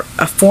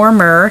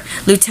former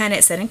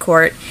lieutenant said in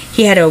court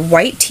he had a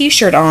white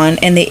t-shirt on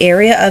and the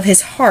area of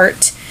his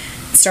heart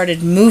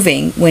started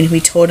moving when we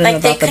told him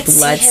about the blood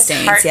stains. Like they could see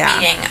his heart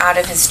beating out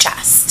of his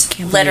chest.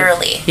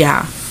 Literally.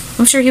 Yeah.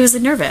 I'm sure he was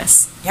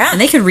nervous. Yeah.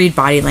 And they could read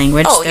body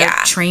language. Oh, They're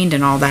yeah. trained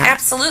in all that.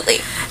 Absolutely.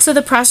 So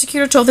the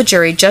prosecutor told the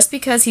jury, just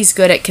because he's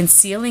good at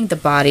concealing the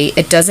body,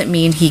 it doesn't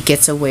mean he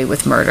gets away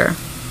with murder.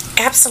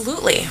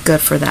 Absolutely.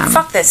 Good for them.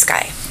 Fuck this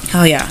guy.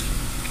 Oh, yeah.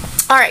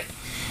 All right.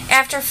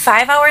 After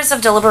 5 hours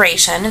of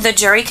deliberation, the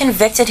jury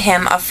convicted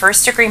him of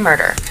first-degree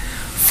murder.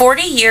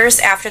 40 years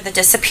after the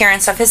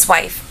disappearance of his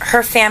wife,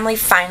 her family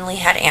finally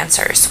had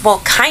answers. Well,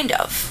 kind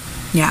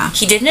of. Yeah.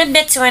 He didn't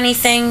admit to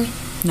anything.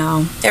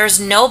 No. There's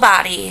no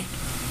body.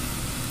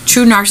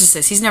 True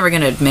narcissist. He's never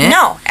going to admit.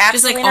 No, absolutely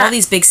Just like not. all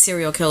these big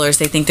serial killers,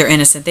 they think they're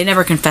innocent. They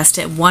never confessed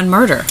to one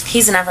murder.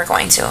 He's never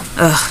going to.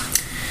 Ugh.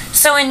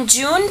 So in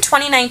June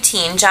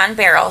 2019, John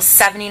Bayerl,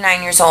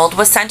 79 years old,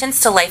 was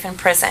sentenced to life in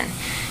prison.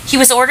 He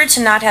was ordered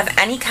to not have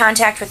any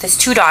contact with his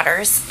 2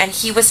 daughters, and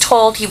he was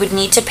told he would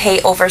need to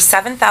pay over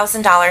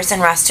 $7,000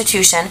 in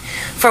restitution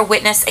for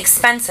witness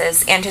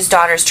expenses and his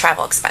daughter's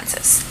travel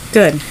expenses.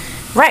 Good.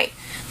 Right.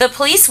 The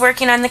police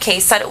working on the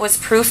case said it was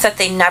proof that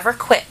they never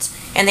quit,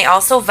 and they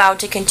also vowed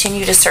to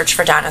continue to search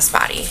for Donna's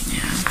body.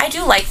 Yeah. I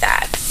do like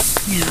that.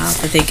 Yeah,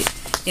 but they,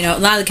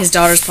 not like his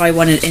daughters probably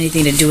wanted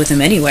anything to do with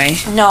him anyway.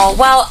 No,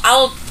 well,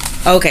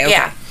 Okay.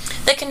 Yeah.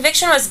 The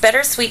conviction was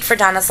bittersweet for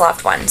Donna's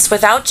loved ones.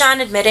 Without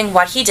John admitting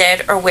what he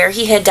did or where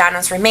he hid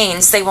Donna's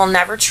remains, they will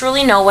never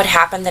truly know what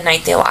happened the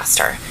night they lost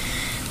her.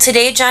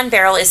 Today, John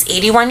Bayerl is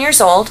 81 years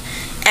old,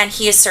 and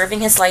he is serving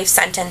his life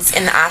sentence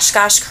in the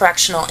Oshkosh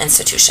Correctional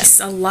Institution. He's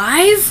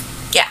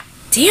alive? Yeah.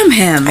 Damn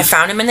him. I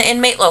found him in the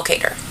inmate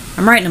locator.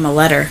 I'm writing him a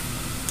letter.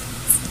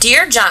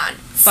 Dear John,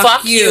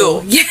 fuck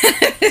you.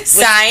 Yes.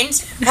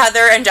 Signed,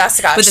 Heather and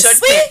Jessica. With Should a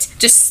spit.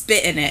 Just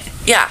spit in it.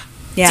 Yeah.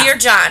 Yeah. Dear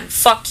John,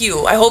 fuck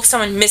you. I hope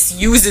someone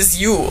misuses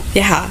you.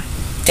 Yeah.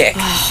 Dick.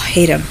 Oh, I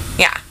hate him.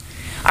 Yeah.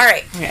 All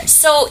right. Okay.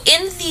 So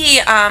in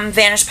the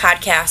Vanish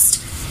podcast,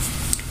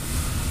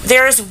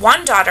 there is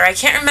one daughter, I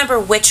can't remember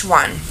which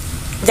one,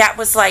 that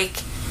was like,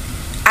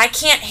 I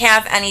can't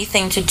have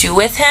anything to do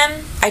with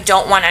him. I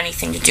don't want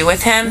anything to do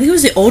with I him. think it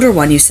was the older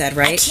one you said,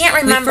 right? I can't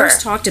remember. We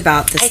first talked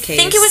about this I case.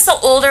 think it was the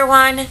older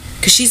one.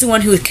 Because she's the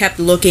one who kept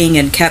looking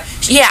and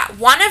kept... Yeah,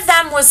 one of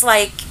them was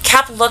like,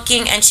 kept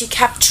looking and she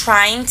kept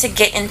trying to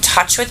get in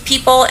touch with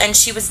people, and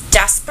she was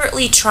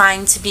desperately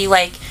trying to be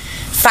like,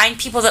 find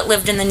people that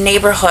lived in the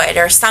neighborhood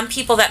or some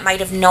people that might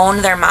have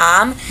known their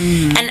mom.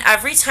 Mm-hmm. And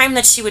every time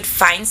that she would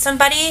find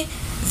somebody,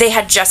 they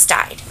had just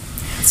died.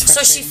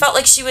 So she felt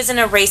like she was in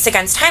a race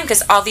against time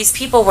because all these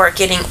people were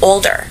getting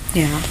older.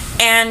 Yeah.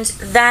 And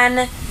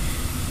then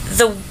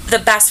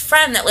the best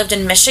friend that lived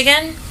in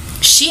Michigan,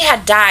 she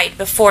had died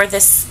before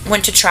this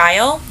went to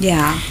trial.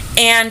 Yeah.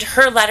 And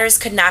her letters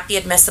could not be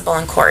admissible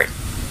in court.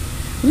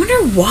 I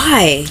wonder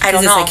why. I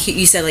don't know. Like,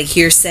 you said like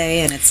hearsay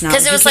and it's not...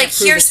 Because it was like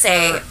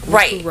hearsay.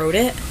 Right. Who wrote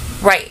it?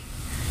 Right.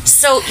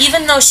 So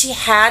even though she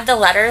had the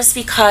letters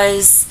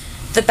because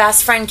the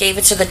best friend gave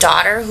it to the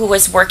daughter who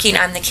was working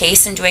on the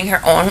case and doing her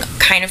own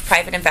kind of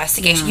private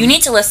investigation. You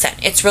need to listen.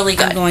 It's really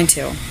good. I'm going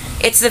to.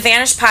 It's the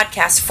Vanish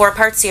podcast,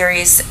 4-part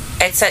series.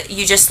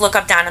 You just look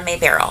up Dona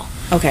Bayerl.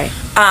 Okay.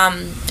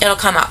 It'll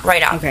come up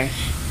right up. Okay.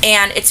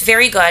 And it's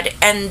very good.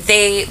 And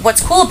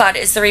what's cool about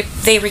it is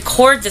they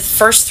record the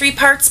first 3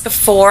 parts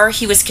before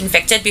he was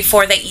convicted,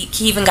 before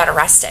he even got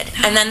arrested,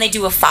 and then they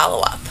do a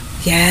follow-up.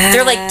 Yeah.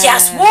 They're like,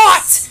 guess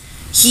what?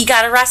 He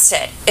got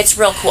arrested. It's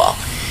real cool.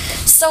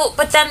 So,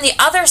 but then the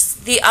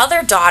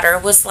other daughter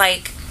was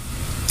like,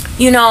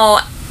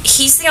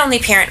 he's the only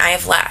parent I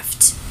have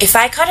left. If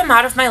I cut him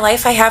out of my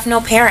life, I have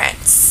no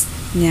parents.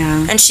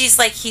 Yeah. And she's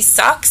like, he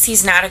sucks.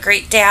 He's not a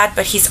great dad,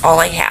 but he's all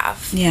I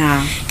have.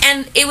 Yeah.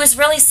 And it was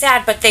really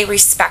sad, but they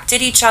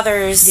respected each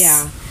other's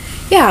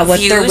what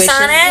views their wishes,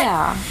 on it.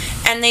 Yeah.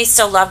 And they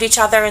still loved each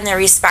other and they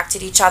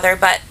respected each other.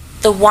 But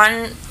the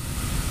one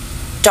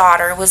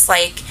daughter was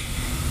like,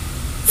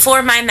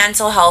 for my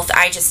mental health,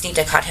 I just need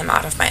to cut him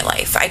out of my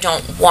life. I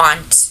don't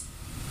want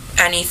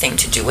anything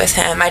to do with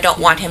him. I don't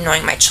want him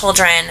knowing my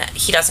children.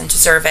 He doesn't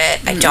deserve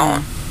it. I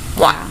don't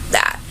want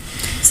that.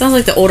 Sounds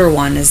like the older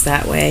one is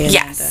that way. And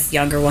Yes. the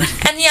younger one.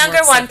 And the younger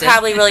one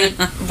probably really,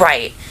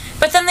 right.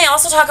 But then they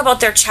also talk about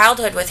their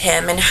childhood with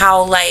him and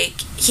how,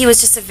 like, he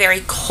was just a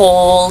very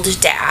cold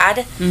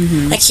dad.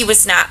 Mm-hmm. Like, he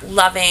was not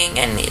loving,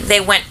 and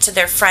they went to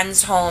their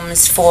friends'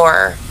 homes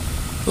for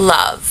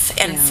love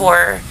and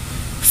for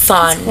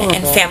fun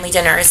and family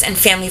dinners and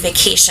family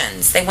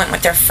vacations. They went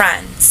with their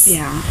friends.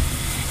 Yeah.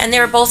 And they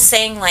were both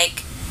saying,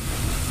 like,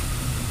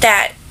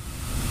 that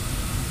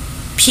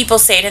people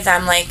say to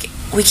them, like,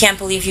 we can't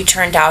believe you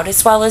turned out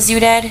as well as you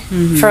did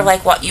for,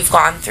 like, what you've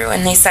gone through.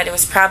 And they said it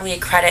was probably a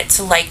credit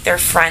to, like, their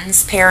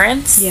friends'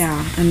 parents.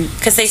 Yeah. And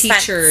because they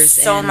spent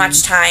so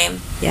much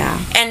time.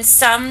 Yeah. And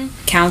some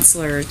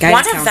counselors,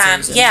 one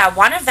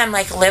of them,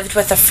 like, lived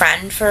with a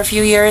friend for a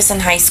few years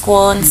in high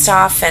school and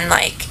stuff, and,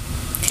 like,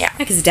 yeah.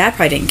 Because his dad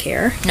probably didn't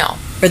care. No.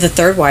 Or the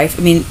third wife.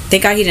 I mean,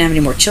 thank God he didn't have any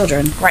more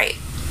children. Right.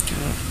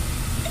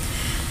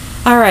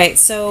 All right,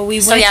 so we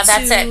went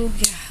that's it.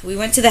 Yeah, we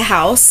went to the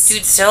house.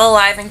 Dude's still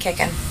alive and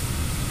kicking.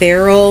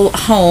 Bayerl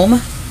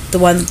home, the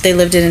one they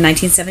lived in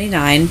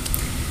 1979.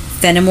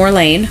 Fenimore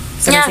Lane.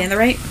 Is that saying that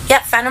right?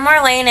 Yep,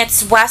 Fenimore Lane.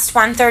 It's West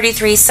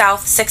 133,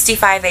 South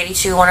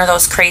 6582. One of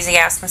those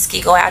crazy-ass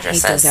Muskego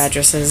addresses. I hate those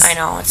addresses. I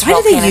know. It's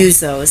Why do they use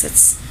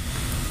those?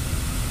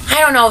 I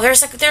don't know.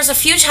 There's a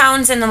few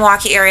towns in the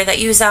Milwaukee area that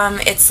use them.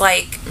 It's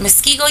like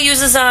Muskego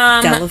uses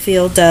them.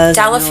 Delafield does.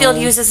 Delafield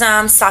uses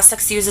them.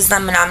 Sussex uses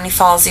them. Menominee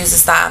Falls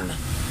uses them.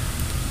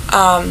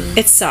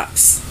 It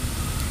sucks.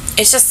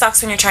 It just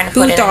sucks when you're trying to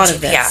put it in GPS.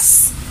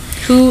 This?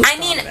 Who? I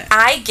mean,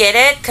 I get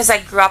it because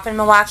I grew up in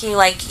Milwaukee.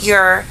 Like,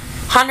 you're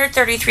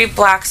 133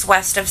 blocks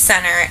west of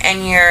Center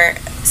and you're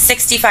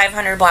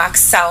 6,500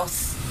 blocks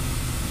south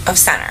of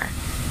Center,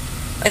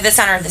 like the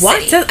center of the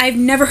city. What? I've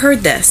never heard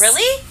this.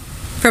 Really?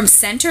 From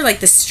Center, like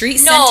the street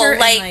center? No,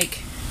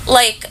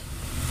 like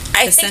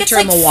I think it's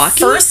like Milwaukee?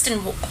 First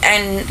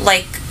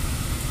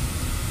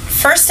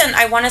and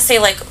I want to say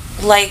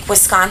like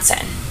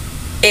Wisconsin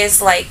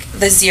is like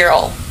the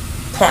 0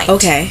 point.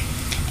 Okay.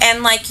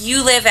 And like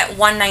you live at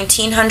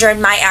 1900,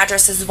 my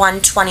address is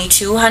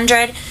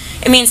 12200.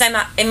 It means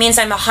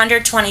I'm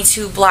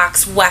 122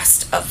 blocks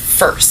west of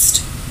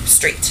First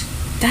Street.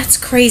 That's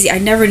crazy. I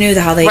never knew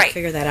how they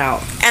figured that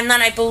out. And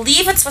then I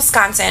believe it's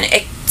Wisconsin,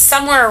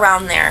 somewhere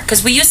around there.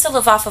 Because we used to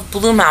live off of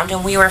Blue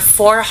Mountain. We were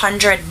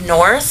 400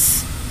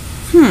 north.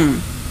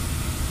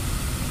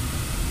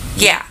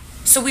 Yeah.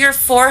 So we were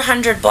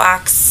 400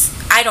 blocks,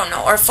 I don't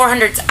know, or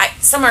 400,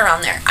 somewhere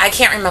around there. I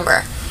can't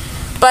remember.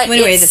 But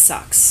anyway, this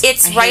sucks.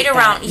 It's right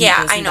around,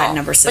 I know.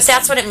 But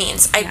that's what it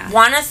means.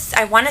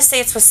 I wanna say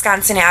it's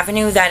Wisconsin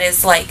Avenue that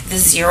is like the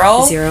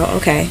 0. 0,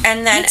 okay.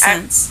 And then makes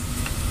sense.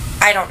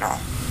 I don't know.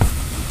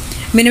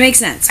 I mean, it makes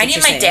sense. I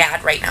need my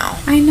dad right now.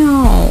 I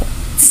know.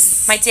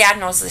 My dad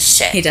knows this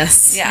shit. He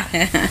does. Yeah.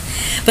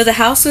 But the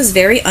house was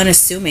very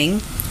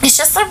unassuming. It's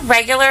just a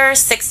regular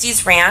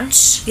 60s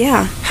ranch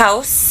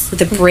house.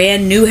 With a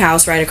brand new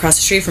house right across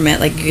the street from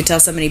it. Like, you could tell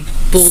somebody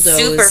bulldozed.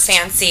 Super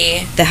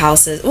fancy. The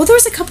houses. Well, there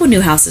was a couple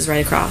new houses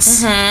right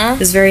across. Mm-hmm. It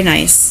was very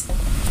nice.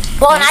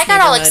 Well, and I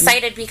got all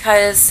excited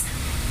because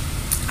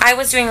I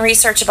was doing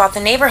research about the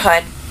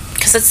neighborhood,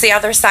 because it's the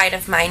other side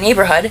of my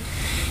neighborhood.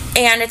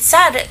 And it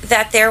said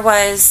that there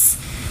was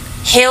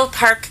Hale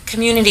Park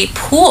Community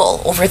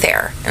Pool over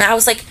there. And I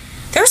was like,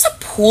 there's a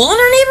pool in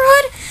our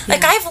neighborhood? Yeah.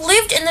 Like, I've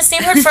lived in this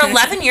neighborhood for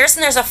 11 years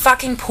and there's a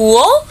fucking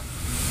pool?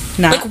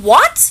 No. Like,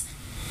 what?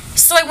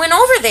 So I went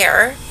over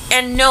there,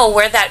 and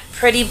where that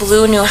pretty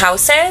blue new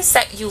house is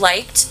that you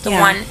liked,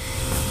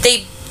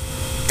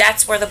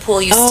 that's where the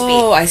pool used to be.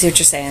 Oh, I see what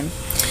you're saying.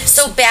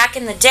 So back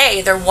in the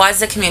day, there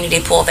was a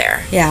community pool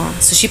there. Yeah,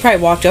 so she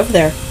probably walked over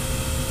there.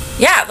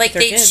 Yeah, like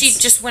she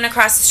just went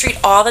across the street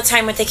all the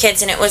time with the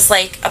kids, and it was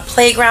like a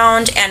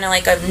playground and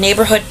like a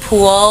neighborhood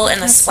pool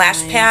and a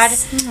splash pad,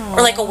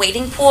 or like a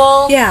wading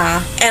pool.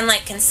 Yeah, and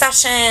like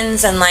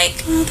concessions and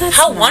like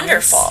how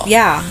wonderful.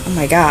 Yeah. Oh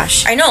my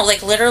gosh. I know,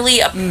 like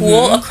literally a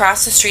pool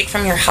across the street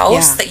from your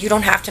house that you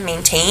don't have to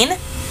maintain.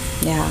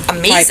 Yeah,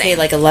 amazing. I paid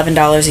like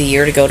 $11 a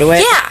year to go to it.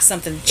 Yeah,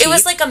 something cheap. It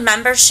was like a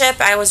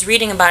membership. I was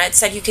reading about it. It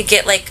said you could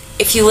get like,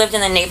 if you lived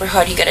in the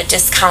neighborhood, you get a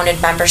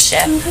discounted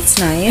membership. Oh, that's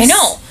nice. I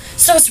know.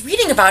 So I was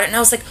reading about it, and I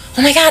was like,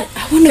 oh my god,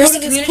 there's a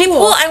community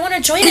pool. I want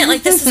to join it.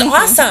 Like, this is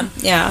awesome.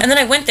 Yeah. And then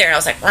I went there, and I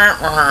was like,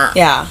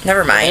 yeah,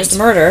 never mind. There's the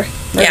murder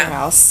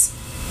house.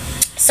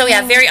 So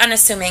yeah, very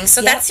unassuming.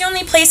 So that's the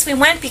only place we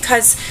went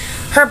because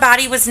her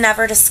body was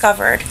never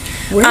discovered.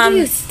 Where do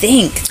you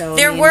think, though?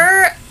 There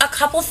were a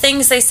couple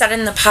things they said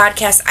in the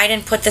podcast. I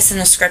didn't put this in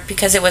the script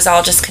because it was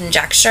all just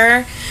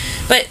conjecture.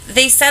 But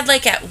they said,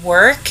 like, at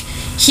work,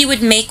 he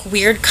would make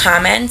weird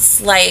comments,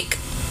 like,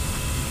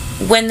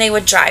 when they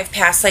would drive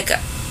past like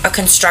a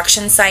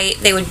construction site,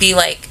 they would be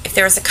like, if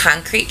there was a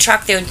concrete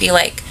truck, they would be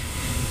like,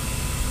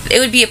 it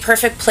would be a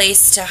perfect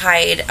place to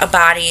hide a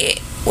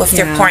body if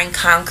they're pouring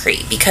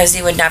concrete, because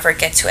they would never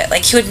get to it.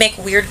 Like, he would make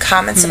weird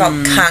comments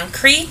about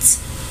concrete,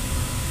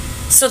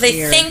 so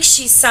they think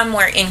she's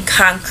somewhere in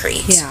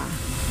concrete. Yeah,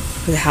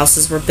 where the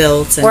houses were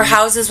built, where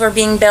houses were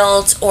being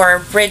built, or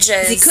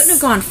bridges. He couldn't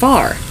have gone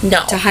far.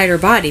 No, to hide her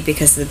body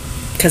because of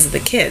the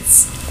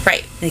kids.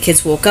 Right. The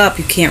kids woke up.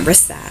 You can't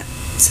risk that.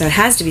 So it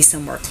has to be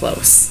somewhere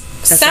close.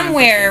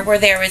 Somewhere where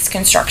there is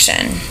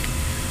construction.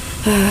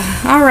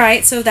 All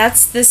right, so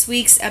that's this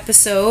week's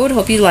episode.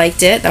 Hope you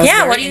liked it. That was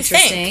very what do you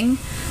interesting. think?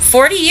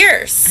 40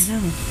 years. I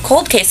know.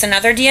 Cold case,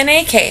 another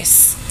DNA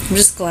case. I'm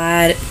just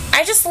glad.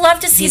 I just love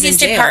to see He's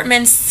these in jail.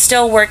 departments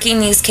still working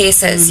these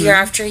cases year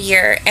after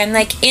year. And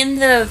like in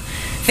the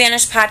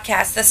Vanish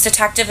podcast, this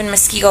detective in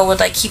Muskego would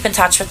like keep in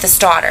touch with his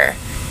daughter.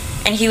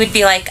 And he would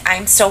be like,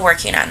 I'm still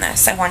working on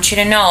this. I want you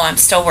to know I'm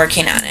still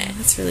working on it.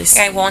 That's really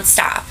sweet. I won't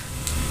stop.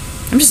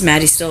 I'm just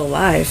mad he's still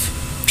alive.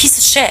 Piece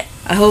of shit.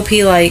 I hope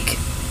he like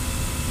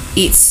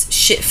eats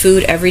shit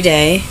food every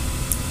day.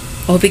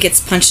 I hope he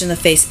gets punched in the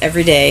face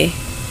every day.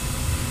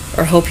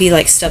 Or hope he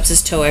like stubs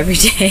his toe every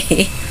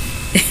day.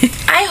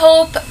 I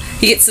hope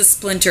he gets a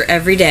splinter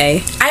every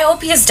day. I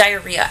hope he has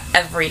diarrhea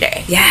every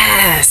day.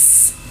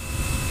 Yes.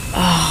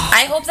 Oh.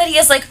 I hope that he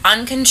has like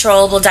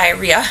uncontrollable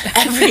diarrhea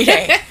every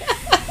day.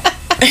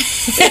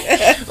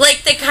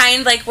 Like the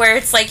kind like where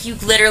it's like you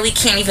literally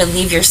can't even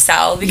leave your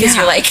cell because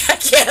you're like, I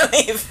can't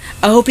leave.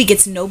 I hope he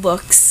gets no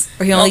books.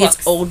 Or he only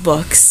gets old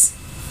books.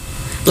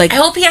 Like, I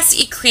hope he has to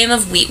eat cream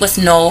of wheat with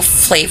no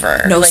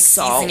flavor. No like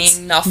salt.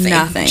 Seasoning, nothing.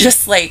 Nothing.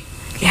 Just like,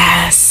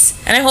 yes.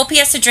 and I hope he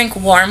has to drink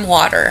warm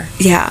water.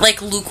 Yeah.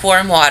 Like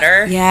lukewarm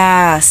water.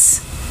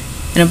 Yes.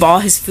 And if all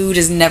his food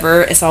is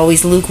never, it's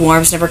always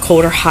lukewarm, it's never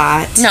cold or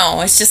hot.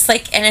 No, it's just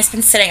like, and it's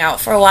been sitting out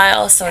for a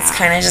while, so it's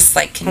kind of just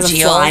like congealed.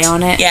 Has a fly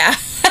on it. Yeah.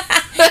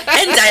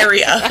 And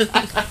diarrhea.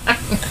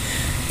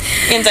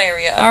 And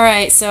diarrhea. All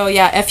right, so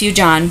yeah, F you,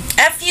 John.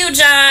 F you,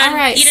 John. All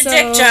right, Eat a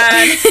dick,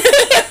 John.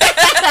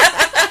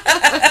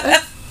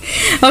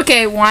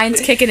 Okay,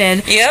 wine's kicking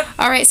in. Yep.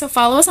 All right, so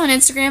follow us on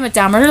Instagram at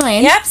Down Murder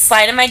Lane. Yep,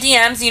 slide in my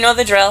DMs. You know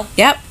the drill.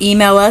 Yep.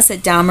 Email us at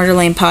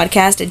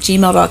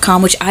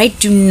downmurderlanepodcast@gmail.com, which I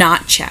do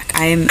not check.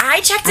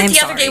 I checked it the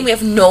other day. We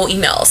have no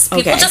emails.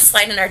 People Okay. just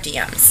slide in our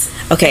DMs.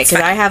 Okay, because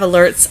I have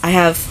alerts. I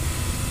have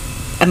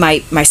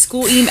my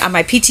school email,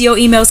 my PTO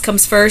emails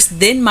comes first,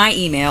 then my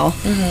email,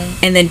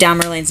 and then Down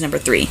Murder Lane's number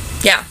 3.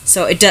 Yeah.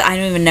 So I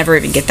don't never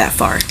even get that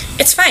far.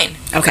 It's fine.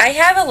 Okay. I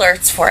have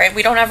alerts for it.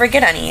 We don't ever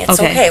get any. It's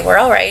Okay. okay. We're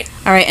all right.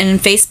 All right, and in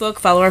Facebook,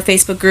 follow our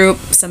Facebook group.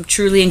 Some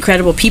truly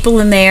incredible people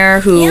in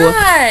there who.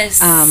 Yes.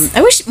 I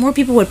wish more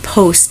people would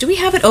post. Do we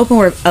have it open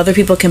where other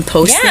people can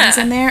post things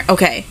in there?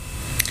 Okay.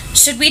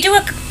 Should we do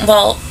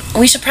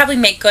we should probably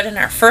make good in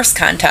our first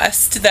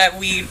contest that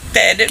we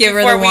did. Give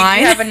her the wine?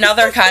 We have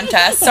another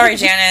contest. Sorry,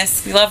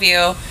 Janice. We love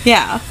you.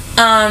 Yeah.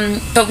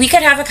 But we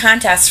could have a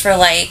contest for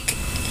like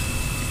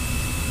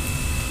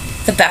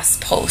the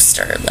best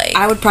poster. Like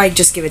I would probably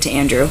just give it to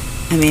Andrew.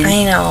 I mean,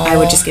 I know. I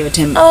would just give it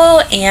to him.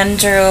 Oh,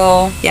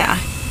 Andrew. Yeah.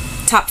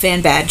 Top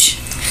fan badge.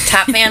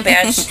 Top fan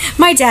badge.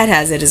 My dad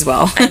has it as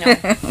well. I know.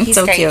 He's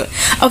so great. cute.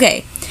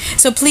 Okay.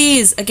 So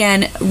please,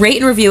 again, rate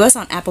and review us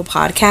on Apple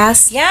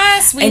Podcasts.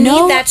 Yes, we I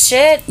know need that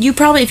shit. You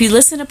probably, if you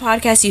listen to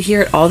podcasts, you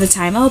hear it all the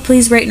time. Oh,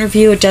 please rate and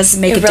review. It does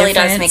make a difference. It really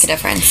does make a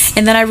difference.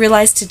 And then I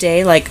realized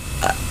today, like,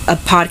 a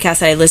podcast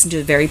that I listened to,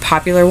 a very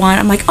popular one,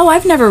 I'm like, oh,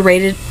 I've never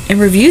rated and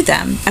reviewed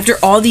them. After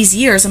all these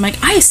years, I'm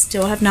like, I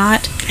still have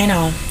not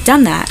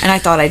done that. And I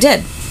thought I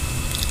did.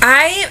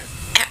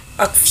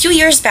 A few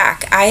years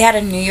back, I had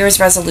a New Year's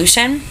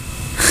resolution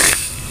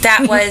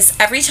that was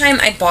every time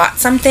I bought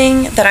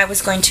something that I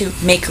was going to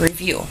make a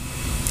review.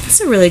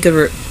 That's a really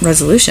good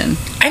resolution.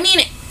 I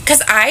mean,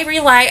 because I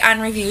rely on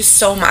reviews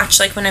so much,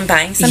 like when I'm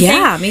buying something.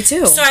 Yeah, me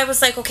too. So I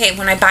was like, okay,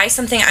 when I buy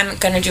something, I'm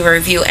going to do a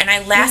review. And I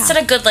lasted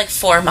a good,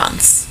 4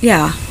 months.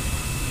 Yeah.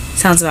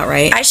 Sounds about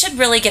right. I should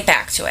really get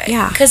back to it.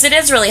 Yeah. Because it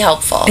is really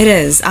helpful. It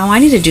is. Oh, I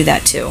need to do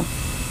that too.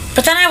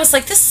 But then I was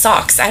like, this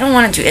sucks. I don't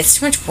want to do it. It's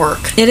too much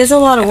work. It is a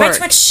lot of work. I buy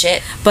too much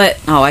shit. But,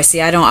 I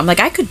see. I'm like,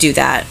 I could do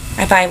that.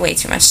 I buy way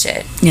too much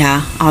shit.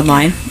 Yeah,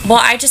 online.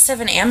 Well, I just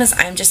have an Amazon.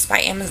 I just buy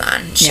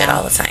Amazon shit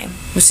all the time.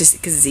 It's just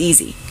because it's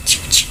easy.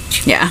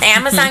 Yeah. The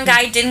Amazon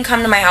guy didn't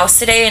come to my house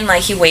today, and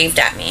he waved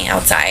at me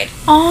outside.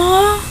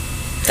 Aww.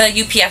 The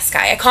UPS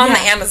guy. I call him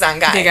the Amazon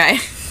guy. The guy.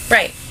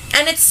 Right.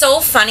 And it's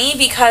so funny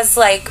because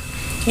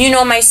you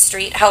know my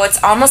street, how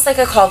it's almost like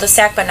a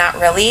cul-de-sac, but not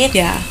really.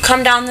 Yeah.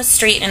 Come down the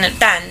street and it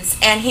bends,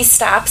 and he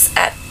stops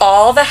at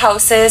all the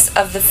houses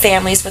of the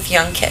families with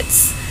young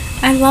kids.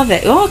 I love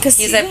it. Oh, because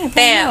he's like,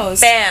 bam,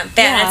 bam, bam.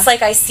 Yeah. It's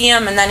like I see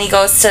him, and then he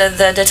goes to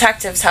the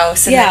detective's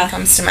house, and then he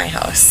comes to my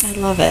house. I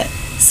love it.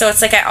 So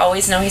it's like I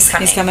always know he's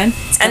coming. He's coming?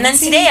 And then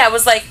today I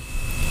was like,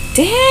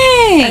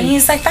 dang. And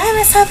he's like, bye,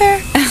 Miss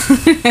Heather.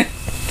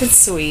 That's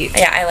sweet.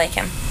 Yeah, I like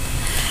him.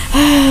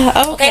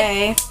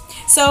 Okay.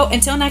 So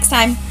until next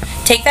time,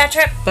 take that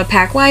trip, but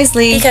pack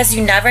wisely, because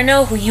you never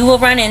know who you will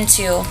run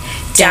into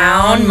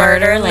down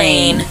Murder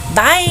Lane.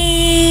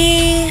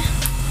 Bye.